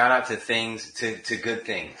 Shout out to things, to good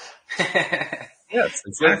things. Yes,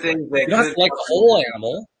 exactly. You don't have to like the whole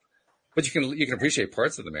animal. But you can appreciate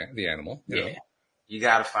parts of the animal. You know? You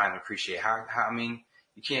got to find and appreciate how. I mean,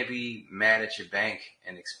 you can't be mad at your bank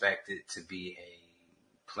and expect it to be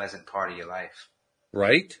a pleasant part of your life.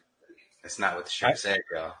 Right. That's not what the shirt said,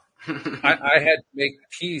 y'all. I had to make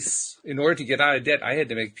peace in order to get out of debt. I had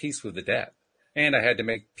to make peace with the debt, and I had to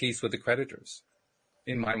make peace with the creditors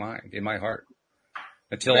in my mind, in my heart.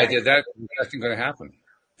 Until I did that, nothing going to happen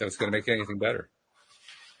that was going to make anything better.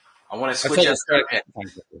 I want to switch up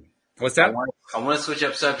subjects. What's that? I want to switch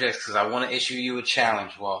up subjects because I want to issue you a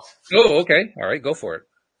challenge, Walt. Oh, okay. All right. Go for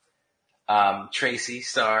it. Tracy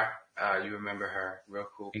Starr, you remember her, real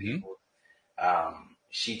cool people.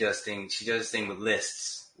 She does this thing with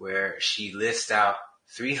lists where she lists out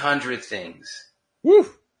 300 things. Woo!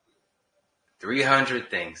 300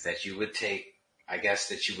 things that you would take, I guess,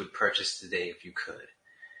 that you would purchase today if you could.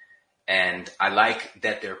 And I like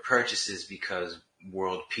that they're purchases because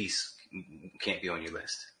world peace can't be on your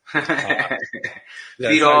list.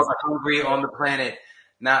 Feed all the hungry on the planet.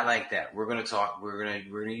 Not like that. We're going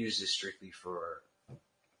to use this strictly for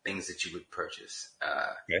things that you would purchase,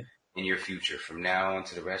 in your future from now on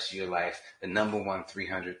to the rest of your life. The number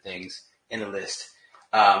 300 things in the list.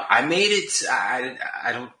 I made it. I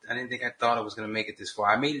didn't think I thought I was going to make it this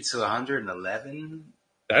far. I made it to 111.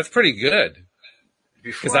 That's pretty good.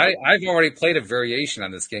 Because I've already played a variation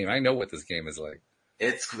on this game. I know what this game is like.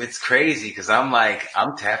 It's crazy because I'm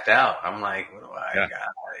tapped out. I'm like, what do I got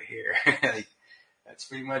out of here? Like, that's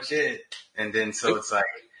pretty much it. And then so it's like,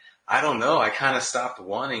 I don't know. I kind of stopped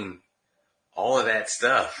wanting all of that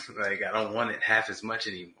stuff. Like, I don't want it half as much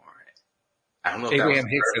anymore. I don't know. Abraham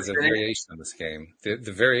Hicks has a variation on this game.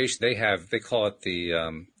 The variation they call it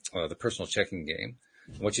the personal checking game.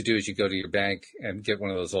 What you do is you go to your bank and get one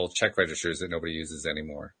of those old check registers that nobody uses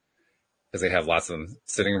anymore, because they have lots of them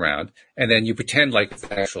sitting around. And then you pretend like it's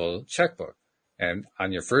an actual checkbook. And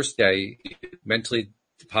on your first day, you mentally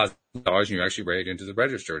deposit $1,000 and you're actually ready into the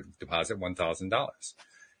register to deposit $1,000.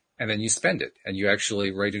 and then you spend it, and you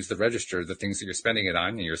actually write into the register the things that you're spending it on,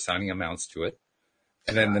 and you're assigning amounts to it.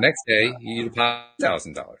 And then the next day you deposit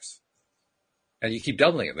 $1,000, and you keep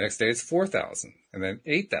doubling it. The next day it's 4,000, and then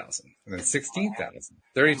 8,000, and then 16,000,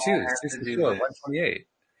 32, 64, 128.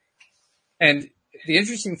 And the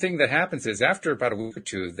interesting thing that happens is after about a week or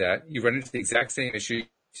two that you run into the exact same issue.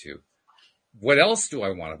 What else do I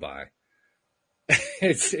want to buy?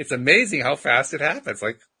 It's amazing how fast it happens.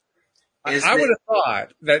 Like I would have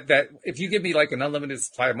thought that if you give me like an unlimited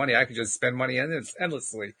supply of money, I could just spend money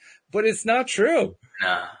endlessly, but it's not true.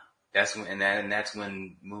 Nah, that's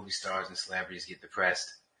when movie stars and celebrities get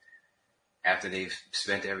depressed after they've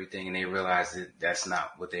spent everything and they realize that that's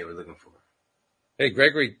not what they were looking for. Hey,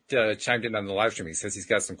 Gregory chimed in on the live stream. He says he's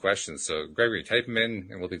got some questions. So Gregory, type them in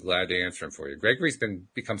and we'll be glad to answer them for you. Gregory's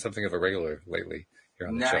become something of a regular lately here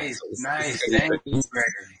on the show. Nice. Thank you,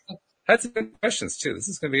 Gregory. Had some good questions too. This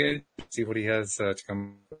is going to be interesting to see what he has to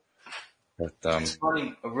come. But, it's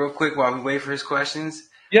funny, real quick while we wait for his questions.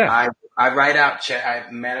 Yeah. I write out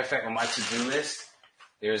matter of fact, on my to-do list,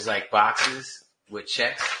 there's like boxes with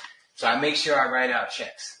checks. So I make sure I write out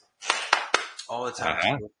checks all the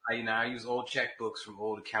time. I use old checkbooks from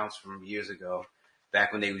old accounts from years ago,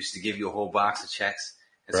 back when they used to give you a whole box of checks.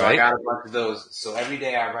 And so I got a bunch of those. So every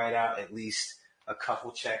day I write out at least a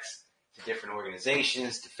couple checks to different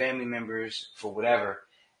organizations, to family members, for whatever.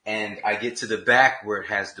 And I get to the back where it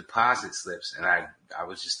has deposit slips, and I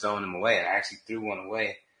was just throwing them away. I actually threw one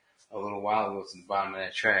away a little while ago to the bottom of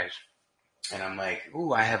that trash. And I'm like,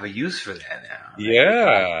 ooh, I have a use for that now.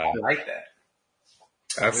 Yeah. I like that.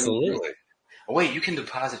 Absolutely. Really, oh, wait, you can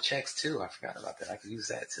deposit checks too. I forgot about that. I could use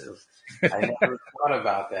that too. I never thought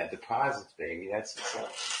about that. Deposits, baby. That's what's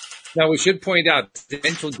up. Now, we should point out the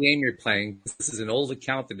mental game you're playing. This is an old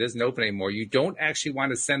account that isn't open anymore. You don't actually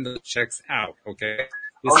want to send the checks out, okay?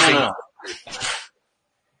 No.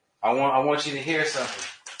 I want you to hear something.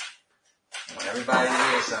 I want everybody to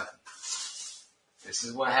hear something. This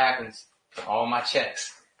is what happens to all my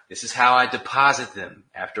checks. This is how I deposit them.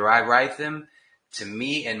 After I write them, to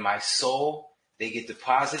me and my soul, they get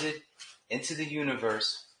deposited into the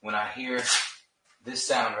universe when I hear this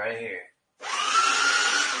sound right here.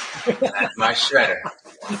 That's my shredder.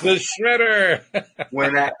 The shredder.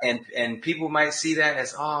 and people might see that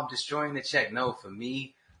as, oh, I'm destroying the check. No, for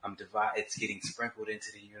me, it's getting sprinkled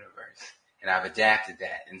into the universe, and I've adapted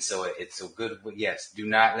that. And so it's so good. Yes, do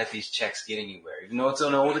not let these checks get anywhere. Even though it's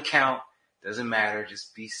on an old account, doesn't matter.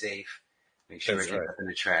 Just be safe. Make sure it ends up in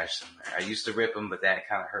the trash somewhere. I used to rip them, but that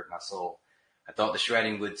kind of hurt my soul. I thought the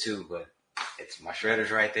shredding would too, but my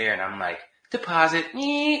shredder's right there, and I'm like, deposit.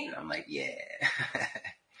 And I'm like, yeah.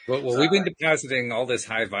 Well, we've been depositing all this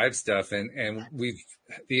high vibe stuff, and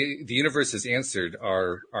the universe has answered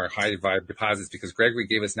our high vibe deposits because Gregory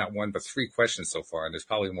gave us not one but 3 questions so far, and there's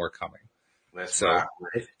probably more coming. Let's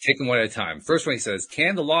take them one at a time. First one, he says,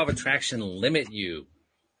 can the law of attraction limit you?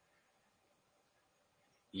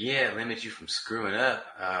 Yeah, limit you from screwing up.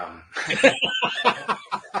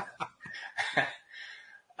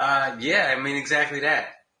 Yeah, I mean, exactly that.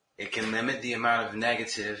 It can limit the amount of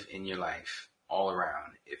negative in your life all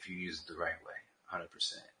around if you use it the right way,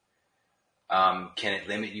 100%. Can it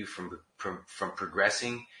limit you from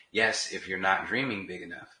progressing? Yes, if you're not dreaming big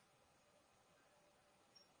enough.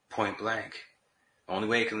 Point blank. The only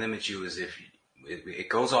way it can limit you is if it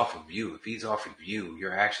goes off of you. It feeds off of you,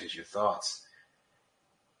 your actions, your thoughts.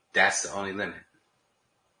 That's the only limit.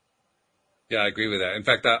 Yeah, I agree with that. In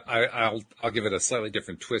fact, I'll give it a slightly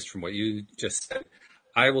different twist from what you just said.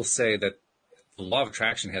 I will say that the law of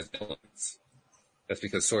attraction has no limits. That's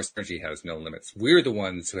because source energy has no limits. We're the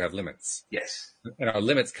ones who have limits. Yes. And our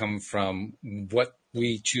limits come from what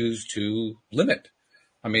we choose to limit.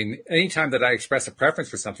 I mean, anytime that I express a preference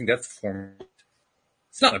for something, that's a form.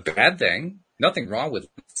 It's not a bad thing. Nothing wrong with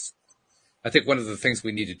limits. I think one of the things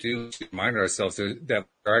we need to do is remind ourselves that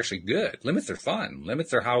are actually good. Limits are fun.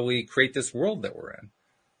 Limits are how we create this world that we're in.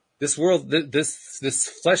 This world,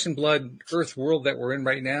 this flesh and blood earth world that we're in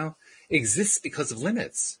right now exists because of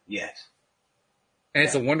limits. Yes. And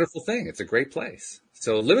it's a wonderful thing. It's a great place.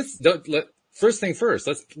 So limits, first thing first,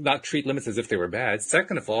 let's not treat limits as if they were bad.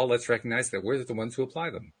 Second of all, let's recognize that we're the ones who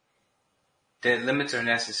apply them. The limits are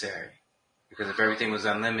necessary because if everything was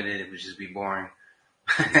unlimited, it would just be boring.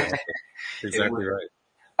 Exactly right.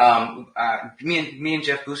 Me and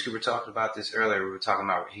Jeff Buski were talking about this earlier. We were talking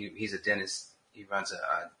about he's a dentist. He runs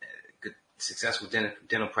a good, successful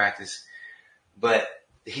dental practice. But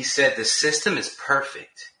he said the system is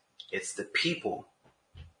perfect. It's the people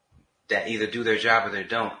that either do their job or they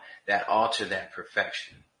don't that alter that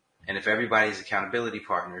perfection. And if everybody's accountability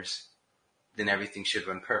partners, then everything should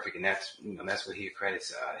run perfect. And that's what he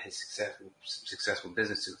accredits his successful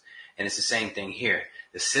business to. And it's the same thing here.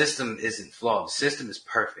 The system isn't flawed. The system is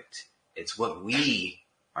perfect. It's what we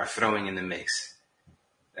are throwing in the mix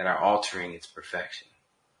that are altering its perfection.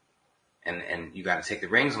 And you got to take the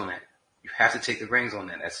reins on that. You have to take the reins on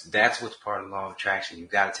that. That's what's part of the law of attraction. You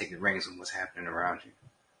got to take the reins on what's happening around you.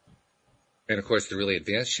 And of course, the really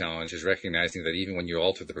advanced challenge is recognizing that even when you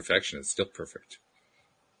alter the perfection, it's still perfect.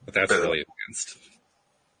 But that's Boom. really advanced.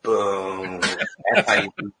 Boom.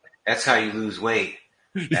 That's how you lose weight.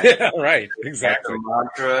 Yeah, right. Exactly.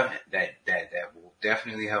 That's a mantra that will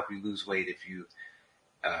definitely help you lose weight if you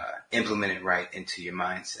implement it right into your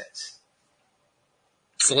mindsets.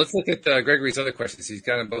 So let's look at Gregory's other questions. He's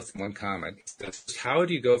got them both in one comment. He says, how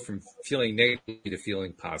do you go from feeling negative to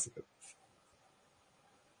feeling positive?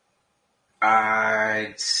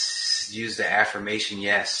 I use the affirmation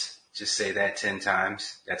yes. Just say that 10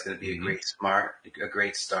 times. That's going to be a great start.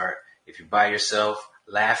 If you're by yourself,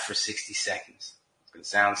 laugh for 60 seconds. It's going to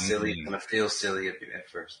sound silly. It's going to feel silly at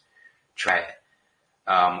first. Try it.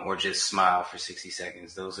 Or just smile for 60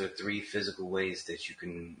 seconds. Those are 3 physical ways that you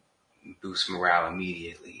can boost morale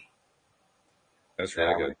immediately. That's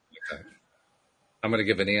really good. I'm going to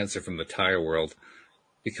give an answer from the tire world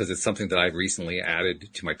because it's something that I've recently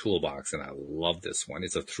added to my toolbox, and I love this one.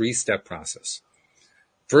 It's a 3-step process.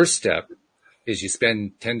 First step is you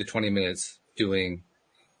spend 10 to 20 minutes doing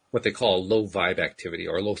what they call a low vibe activity,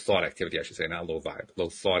 or a low thought activity, I should say, not low vibe, low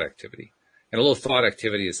thought activity. And a low thought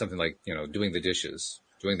activity is something like, doing the dishes,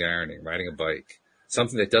 doing the ironing, riding a bike,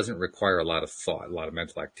 something that doesn't require a lot of thought, a lot of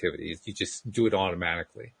mental activity. You just do it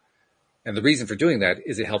automatically. And the reason for doing that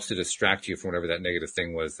is it helps to distract you from whatever that negative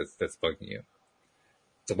thing was that's bugging you.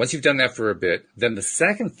 So once you've done that for a bit, then the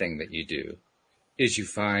second thing that you do is you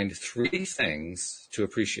find 3 things to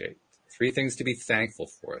appreciate, 3 things to be thankful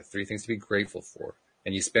for, 3 things to be grateful for.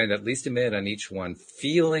 And you spend at least a minute on each one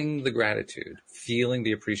feeling the gratitude, feeling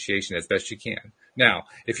the appreciation as best you can. Now,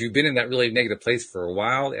 if you've been in that really negative place for a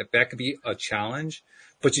while, that could be a challenge,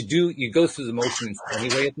 but you go through the motions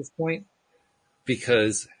anyway at this point,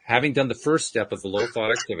 because having done the first step of the low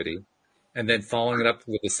thought activity and then following it up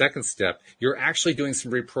with the second step, you're actually doing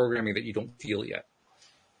some reprogramming that you don't feel yet.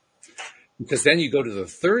 Because then you go to the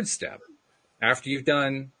third step. After you've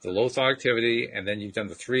done the low thought activity and then you've done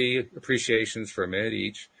the 3 appreciations for a minute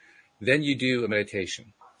each, then you do a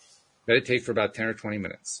meditation. Meditate for about 10 or 20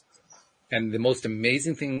 minutes. And the most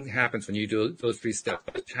amazing thing happens when you do those 3 steps.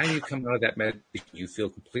 By the time you come out of that meditation, you feel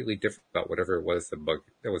completely different about whatever it was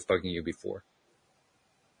that was bugging you before.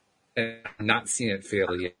 And I'm not seeing it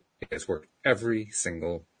fail yet. It has worked every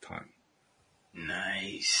single time.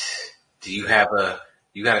 Nice. Do you have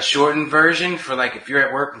you got a shortened version for, like, if you're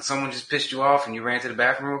at work and someone just pissed you off and you ran to the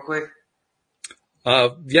bathroom real quick?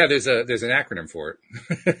 Yeah, there's an acronym for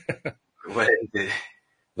it. What is it?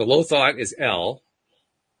 The low thought is L,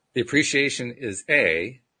 the appreciation is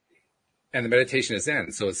A, and the meditation is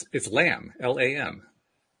N. So it's LAM, L-A-M.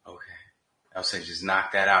 Okay. I'll say just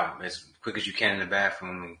knock that out as quick as you can in the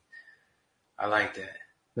bathroom. I like that.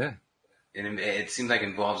 Yeah. And it seems like it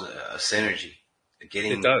involves a synergy.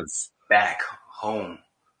 Getting it does. Back home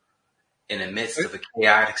in the midst of a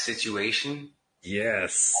chaotic situation.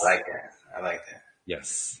 Yes. I like that.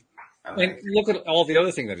 Yes. And look at all the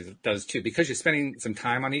other things that it does too, because you're spending some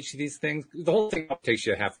time on each of these things. The whole thing takes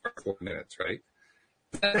you a half hour to 40 minutes, right?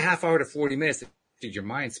 That half hour to 40 minutes is your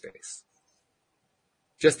mind space.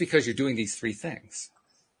 Just because you're doing these 3 things.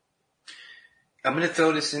 I'm going to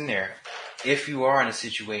throw this in there. If you are in a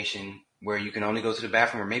situation where you can only go to the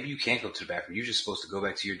bathroom, or maybe you can't go to the bathroom, you're just supposed to go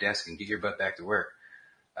back to your desk and get your butt back to work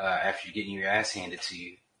after you're getting your ass handed to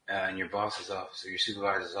you in your boss's office or your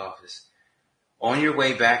supervisor's office. On your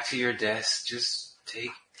way back to your desk, just take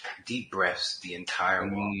deep breaths the entire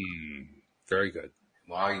walk. Very good.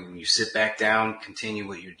 When you sit back down, continue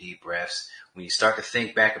with your deep breaths. When you start to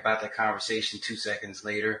think back about that conversation 2 seconds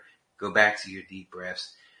later, go back to your deep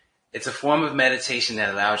breaths. It's a form of meditation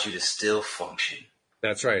that allows you to still function.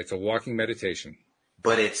 That's right. It's a walking meditation.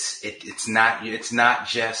 But it's not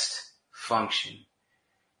just function.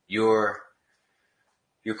 You're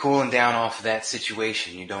cooling down off of that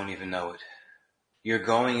situation. You don't even know it. You're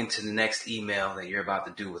going into the next email that you're about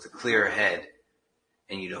to do with a clearer head,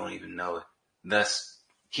 and you don't even know it. Thus,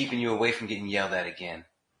 keeping you away from getting yelled at again.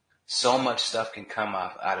 So much stuff can come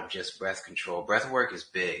out of just breath control. Breath work is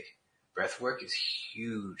big. Breath work is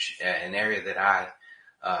huge. An area that I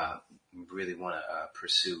really want to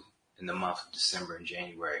pursue in the month of December and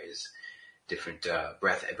January is different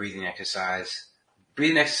breathing exercises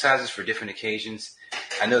for different occasions.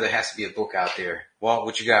 I know there has to be a book out there. Walt,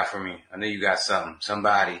 what you got for me? I know you got something.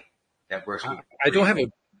 Somebody that works with I don't have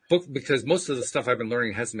a book because most of the stuff I've been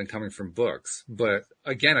learning hasn't been coming from books. But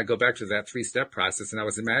again, I go back to that 3-step process, and I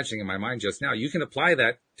was imagining in my mind just now, you can apply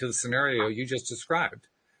that to the scenario you just described.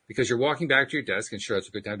 Because you're walking back to your desk, and sure, it's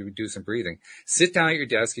a good time to do some breathing. Sit down at your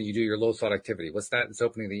desk and you do your low thought activity. What's that? It's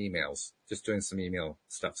opening the emails, just doing some email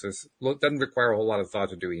stuff. So it doesn't require a whole lot of thought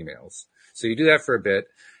to do emails. So you do that for a bit.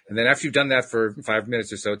 And then after you've done that for 5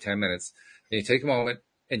 minutes or so, 10 minutes, then you take a moment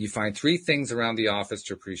and you find 3 things around the office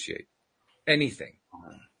to appreciate. Anything.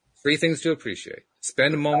 3 things to appreciate.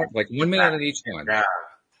 Spend a moment, like 1 minute on each one.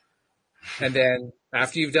 And then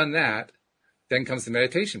after you've done that, then comes the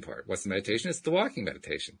meditation part. What's the meditation? It's the walking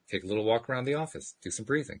meditation. Take a little walk around the office. Do some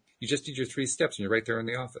breathing. You just did your 3 steps and you're right there in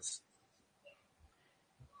the office.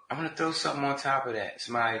 I'm going to throw something on top of that.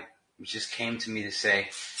 Somebody just came to me to say,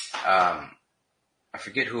 I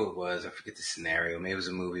forget who it was. I forget the scenario. Maybe it was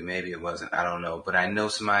a movie. Maybe it wasn't. I don't know. But I know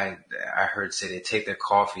somebody I heard say they take their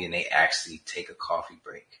coffee and they actually take a coffee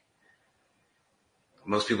break.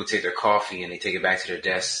 Most people take their coffee and they take it back to their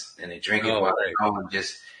desk and they drink it while they're going.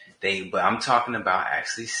 But I'm talking about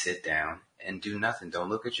actually sit down and do nothing. Don't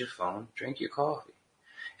look at your phone. Drink your coffee.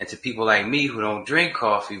 And to people like me who don't drink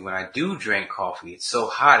coffee, when I do drink coffee, it's so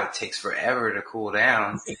hot it takes forever to cool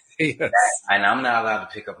down. Yes. And I'm not allowed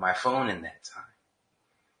to pick up my phone in that time.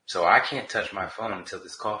 So I can't touch my phone until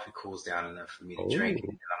this coffee cools down enough for me to drink it.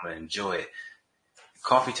 And I'm going to enjoy it.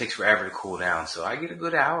 Coffee takes forever to cool down. So I get a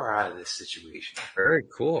good hour out of this situation. Very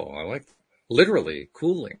cool. I like literally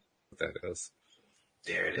cooling. What that is.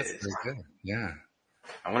 There it is. Very good. Yeah.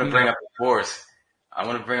 I want to bring up the Force. I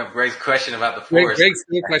want to bring up Greg's question about the Force. Greg's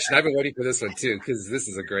good question. I've been waiting for this one too, because this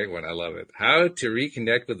is a great one. I love it. How to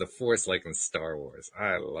reconnect with the Force like in Star Wars.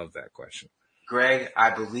 I love that question. Greg, I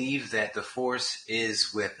believe that the Force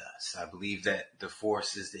is with us. I believe that the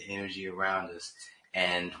Force is the energy around us.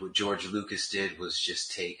 And what George Lucas did was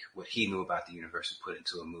just take what he knew about the universe and put it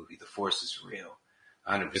into a movie. The Force is real.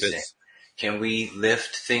 100%. It is. Can we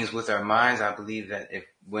lift things with our minds? I believe that if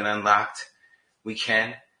when unlocked, we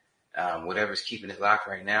can. Whatever's keeping it locked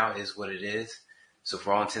right now is what it is. So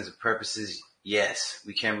for all intents and purposes, yes,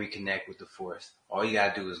 we can reconnect with the Force. All you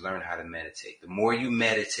got to do is learn how to meditate. The more you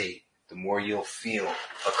meditate, the more you'll feel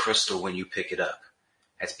a crystal when you pick it up.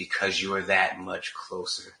 That's because you are that much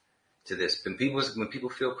closer to this. When people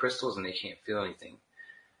feel crystals and they can't feel anything,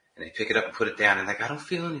 and they pick it up and put it down, and like, I don't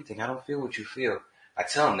feel anything. I don't feel what you feel. I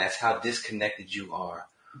tell them that's how disconnected you are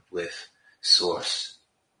with Source.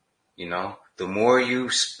 You know, the more you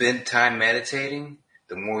spend time meditating,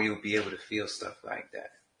 the more you'll be able to feel stuff like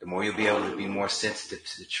that. The more you'll be able to be more sensitive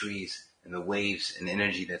to the trees and the waves and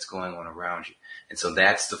energy that's going on around you. And so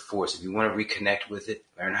that's the Force. If you want to reconnect with it,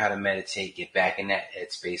 learn how to meditate, get back in that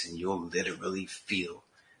headspace, and you'll literally feel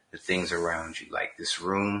the things around you. Like this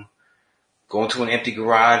room, go into an empty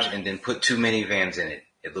garage and then put 2 minivans in it.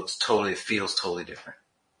 It feels totally different.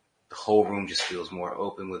 The whole room just feels more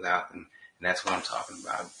open without them. And that's what I'm talking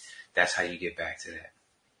about. That's how you get back to that.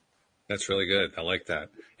 That's really good. I like that.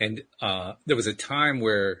 And there was a time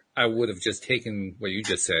where I would have just taken what you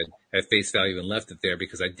just said at face value and left it there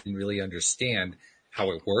because I didn't really understand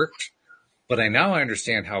how it worked. But now I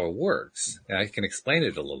understand how it works, and I can explain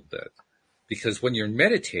it a little bit. Because when you're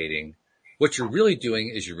meditating, what you're really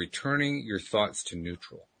doing is you're returning your thoughts to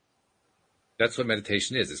neutral. That's what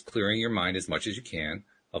meditation is clearing your mind as much as you can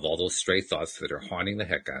of all those stray thoughts that are haunting the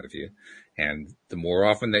heck out of you. And the more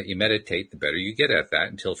often that you meditate, the better you get at that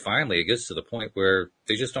until finally it gets to the point where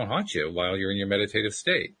they just don't haunt you while you're in your meditative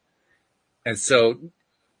state. And so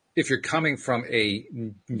if you're coming from a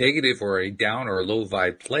negative or a down or a low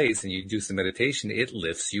vibe place and you do some meditation, it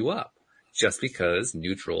lifts you up just because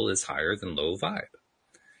neutral is higher than low vibe.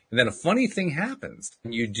 And then a funny thing happens.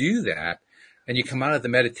 When you do that and you come out of the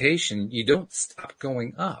meditation, you don't stop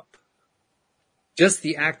going up. Just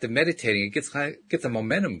the act of meditating, it gets the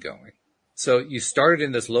momentum going. So you started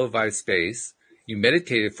in this low vibe space, you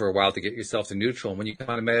meditated for a while to get yourself to neutral, and when you come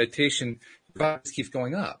out of meditation, your vibe just keeps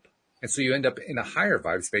going up. And so you end up in a higher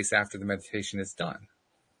vibe space after the meditation is done.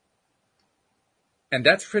 And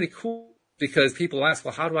that's pretty cool because people ask,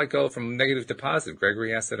 well, how do I go from negative to positive?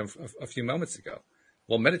 Gregory asked that a few moments ago.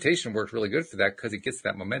 Well, meditation works really good for that because it gets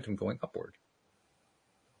that momentum going upward.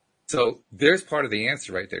 So there's part of the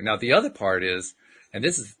answer right there. Now, the other part is, and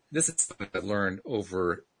this is something I learned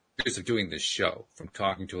over years of doing this show from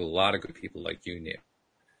talking to a lot of good people like you, Neil.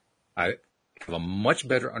 I have a much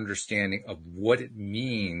better understanding of what it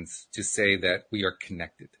means to say that we are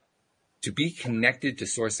connected. To be connected to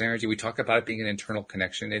source energy, we talk about it being an internal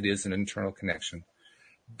connection. It is an internal connection.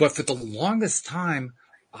 But for the longest time,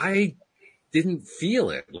 I didn't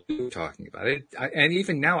feel it like we were talking about it. And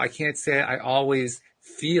even now, I can't say I always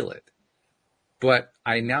feel it. But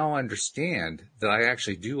I now understand that I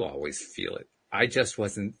actually do always feel it. I just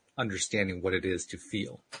wasn't understanding what it is to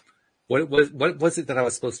feel. What was it that I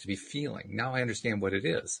was supposed to be feeling? Now I understand what it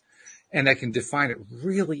is. And I can define it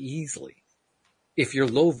really easily. If you're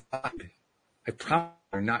low vibe, I promise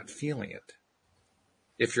you're not feeling it.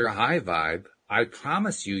 If you're high vibe, I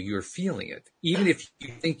promise you you're feeling it. Even if you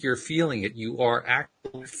think you're feeling it, you are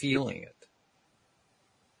actually feeling it.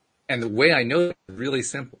 And the way I know it is really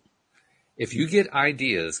simple. If you get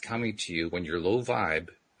ideas coming to you when you're low vibe,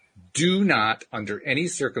 do not, under any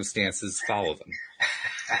circumstances, follow them.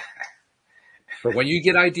 But when you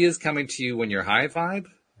get ideas coming to you when you're high vibe,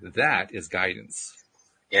 that is guidance.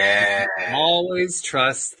 Yeah. Always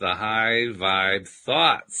trust the high vibe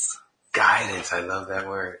thoughts. Guidance. I love that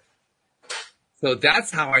word. So that's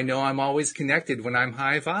how I know I'm always connected when I'm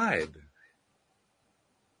high vibe.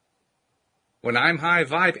 When I'm high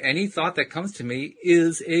vibe, any thought that comes to me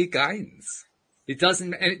is a guidance. It doesn't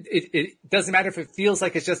matter if it feels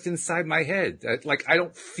like it's just inside my head. Like I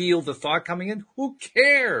don't feel the thought coming in. Who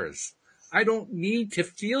cares? I don't need to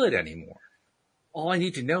feel it anymore. All I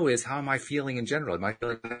need to know is, how am I feeling in general? Am I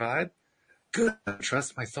feeling high vibe? Good. I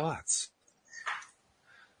trust my thoughts.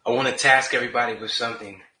 I want to task everybody with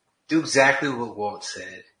something. Do exactly what Walt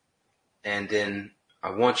said. And then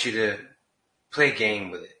I want you to play a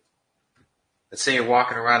game with it. Let's say you're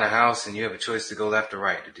walking around the house and you have a choice to go left or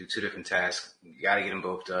right to do two different tasks. You got to get them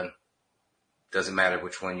both done. Doesn't matter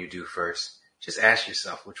which one you do first. Just ask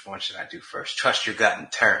yourself, which one should I do first? Trust your gut and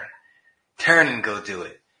turn. Turn and go do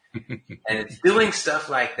it. And it's doing stuff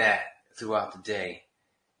like that throughout the day.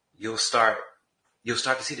 You'll start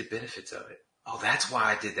to see the benefits of it. Oh, that's why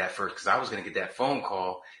I did that first, because I was going to get that phone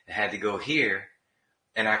call and had to go here,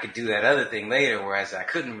 and I could do that other thing later, whereas I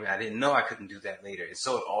didn't know I couldn't do that later. And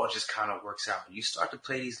so it all just kind of works out. And you start to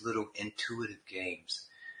play these little intuitive games,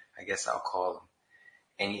 I guess I'll call them.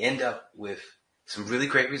 And you end up with some really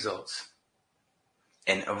great results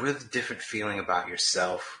and a really different feeling about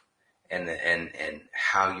yourself and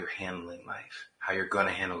how you're handling life, how you're going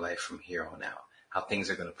to handle life from here on out, how things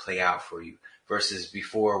are going to play out for you versus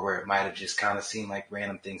before where it might have just kind of seemed like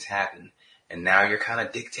random things happen. And now you're kind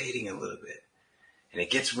of dictating a little bit. And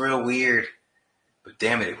it gets real weird, but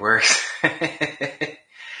damn it, it works. It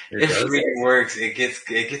really works. It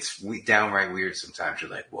gets downright weird sometimes.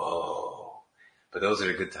 You're like, whoa. But those are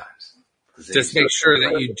the good times. Just make sure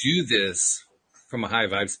that you do this from a high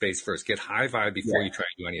vibe space first. Get high vibe before you try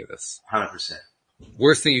to do any of this. 100%.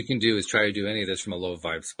 Worst thing you can do is try to do any of this from a low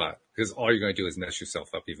vibe spot, because all you're going to do is mess yourself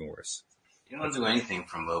up even worse. You don't do anything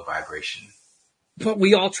from low vibration. But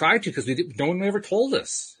we all tried to, because no one ever told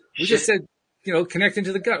us. We just said, connecting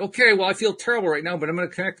to the gut. Okay, well, I feel terrible right now, but I'm going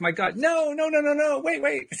to connect to my gut. No.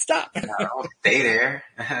 Wait, stop. No, stay there.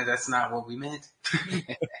 That's not what we meant.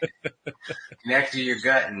 Connect to your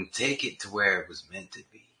gut and take it to where it was meant to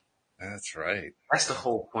be. That's right. That's the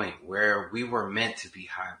whole point, where we were meant to be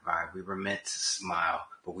high vibe. We were meant to smile,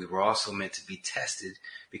 but we were also meant to be tested,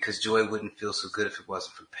 because joy wouldn't feel so good if it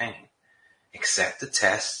wasn't for pain. Accept the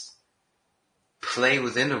test. Play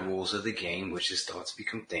within the rules of the game, which is thoughts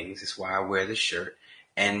become things. That's why I wear this shirt.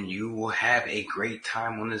 And you will have a great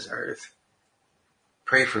time on this earth.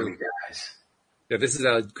 Pray for me, guys. Yeah, this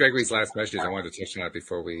is Gregory's last message. I wanted to touch on that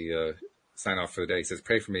before we sign off for the day. He says,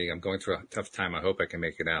 pray for me. I'm going through a tough time. I hope I can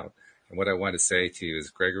make it out. And what I want to say to you is,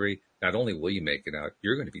 Gregory, not only will you make it out,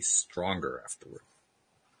 you're going to be stronger afterward.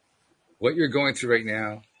 What you're going through right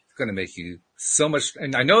now is going to make you so much.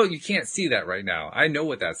 And I know you can't see that right now. I know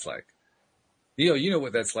what that's like. You know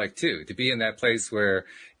what that's like too, to be in that place where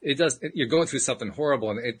you're going through something horrible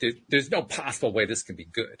and there's no possible way this can be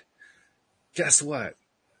good. Guess what?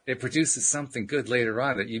 It produces something good later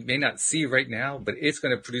on that you may not see right now, but it's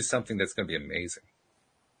going to produce something that's going to be amazing.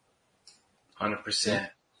 100%.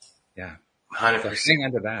 Yeah. 100%. So hang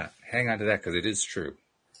on to that. Hang on to that, because it is true.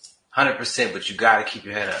 100%, but you got to keep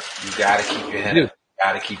your head up. You got to keep your head up. You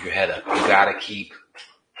got to keep your head up. You got to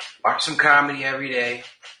watch some comedy every day.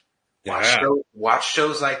 Watch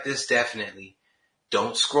shows like this, definitely.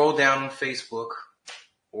 Don't scroll down on Facebook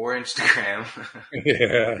or Instagram.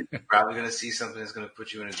 Yeah. You're probably going to see something that's going to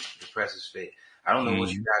put you in a depressive state. I don't know what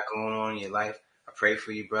you got going on in your life. I pray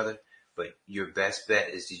for you, brother. But your best bet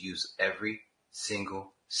is to use every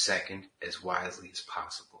single second as wisely as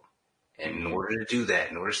possible. And in order to do that,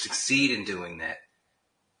 in order to succeed in doing that,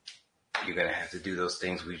 you're going to have to do those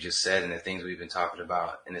things we just said and the things we've been talking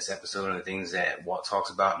about in this episode and the things that Walt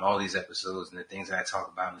talks about in all these episodes and the things that I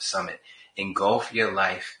talk about in the summit. Engulf your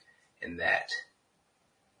life in that.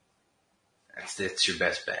 That's your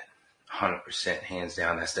best bet. 100%, hands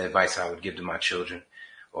down. That's the advice I would give to my children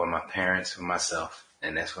or my parents or myself.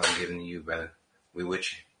 And that's what I'm giving to you, brother. We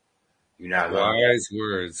with you. You're not alone.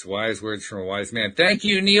 Wise words from a wise man. Thank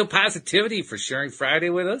you, Neo Positivity, for sharing Friday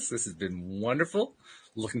with us. This has been wonderful.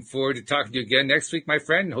 Looking forward to talking to you again next week, my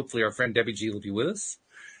friend. And hopefully our friend Debbie G will be with us.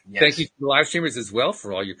 Yes. Thank you to the live streamers as well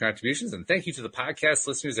for all your contributions. And thank you to the podcast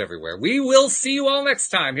listeners everywhere. We will see you all next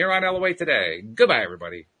time here on LOA Today. Goodbye,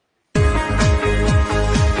 everybody.